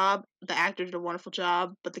wonderful job. The actor did a wonderful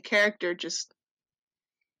job, but the character just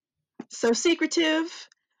so secretive,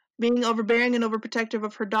 being overbearing and overprotective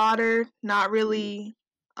of her daughter, not really,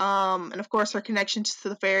 and of course her connection to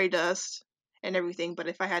the fairy dust and everything. But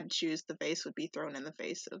if I had to choose, the vase would be thrown in the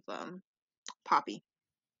face of Poppy.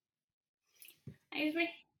 I agree.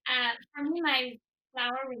 For me, my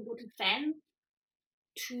flower will go to Fen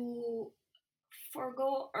to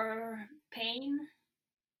forgo her pain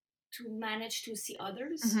to manage to see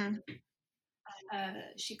others. Mm-hmm.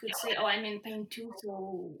 She could say, "Oh, I'm in pain too,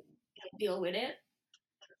 so deal with it."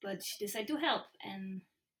 But she decided to help, and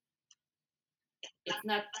it's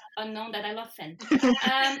not unknown that I love Fen.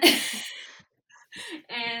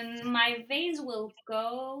 And my vase will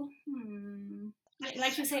go,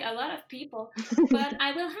 like you say, a lot of people, but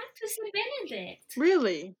I will have to say Benedict.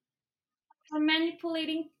 Really? For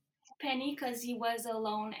manipulating Penny because he was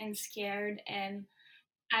alone and scared, and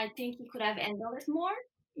I think he could have handled it more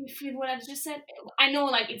if he would have just said. I know,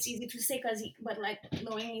 like, it's easy to say but like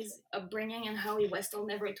knowing his upbringing and how he was told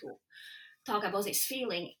never to talk about his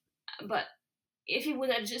feeling, but if he would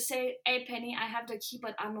have just said, "Hey, Penny, I have the key,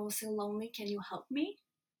 but I'm also lonely. Can you help me?"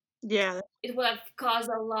 Yeah. It would have caused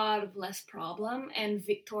a lot of less problem, and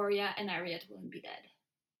Victoria and Harriet wouldn't be dead.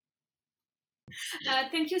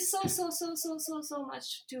 Thank you so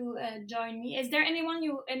much to join me. Is there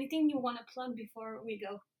anything you want to plug before we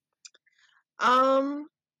go? I'm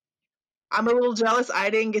a little jealous I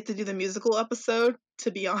didn't get to do the musical episode,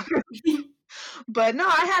 to be honest. But no,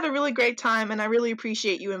 I had a really great time, and I really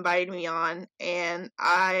appreciate you inviting me on, and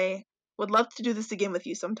I would love to do this again with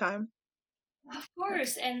you sometime. Of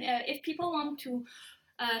course, and if people want to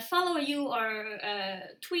follow you or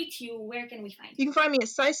tweet you, where can we find you? You can find me at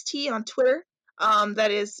SizeT on Twitter.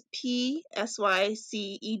 That is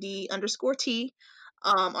PSYCED_T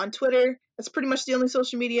on Twitter. That's pretty much the only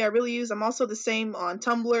social media I really use. I'm also the same on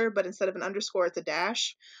Tumblr, but instead of an underscore, it's a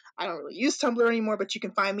dash. I don't really use Tumblr anymore, but you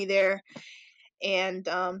can find me there. And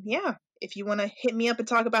yeah, if you want to hit me up and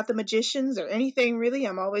talk about the Magicians or anything, really,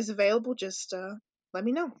 I'm always available. Just let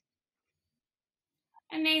me know.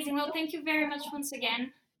 Amazing. Well, thank you very much once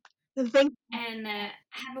again. Thank you. And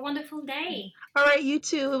have a wonderful day. All right, you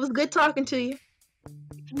too. It was good talking to you.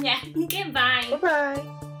 Yeah. Goodbye. Bye-bye.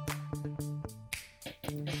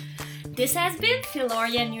 This has been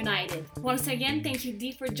Philorian United. Once again, thank you,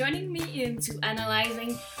 Dee, for joining me into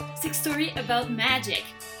analyzing 6 stories about magic.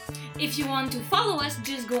 If you want to follow us,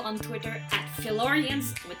 just go on Twitter at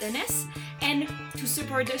Philorians with an S. And to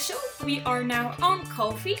support the show, we are now on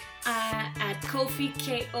Ko-fi at Ko-fi,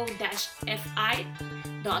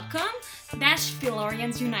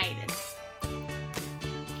 ko-fi.com/Philorians United.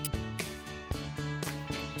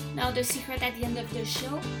 Now the secret at the end of the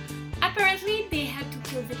show. Apparently, they had to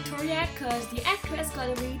kill Victoria because the actress got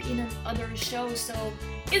a lead in another show, so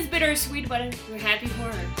it's bittersweet, but we're happy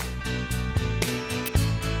for her.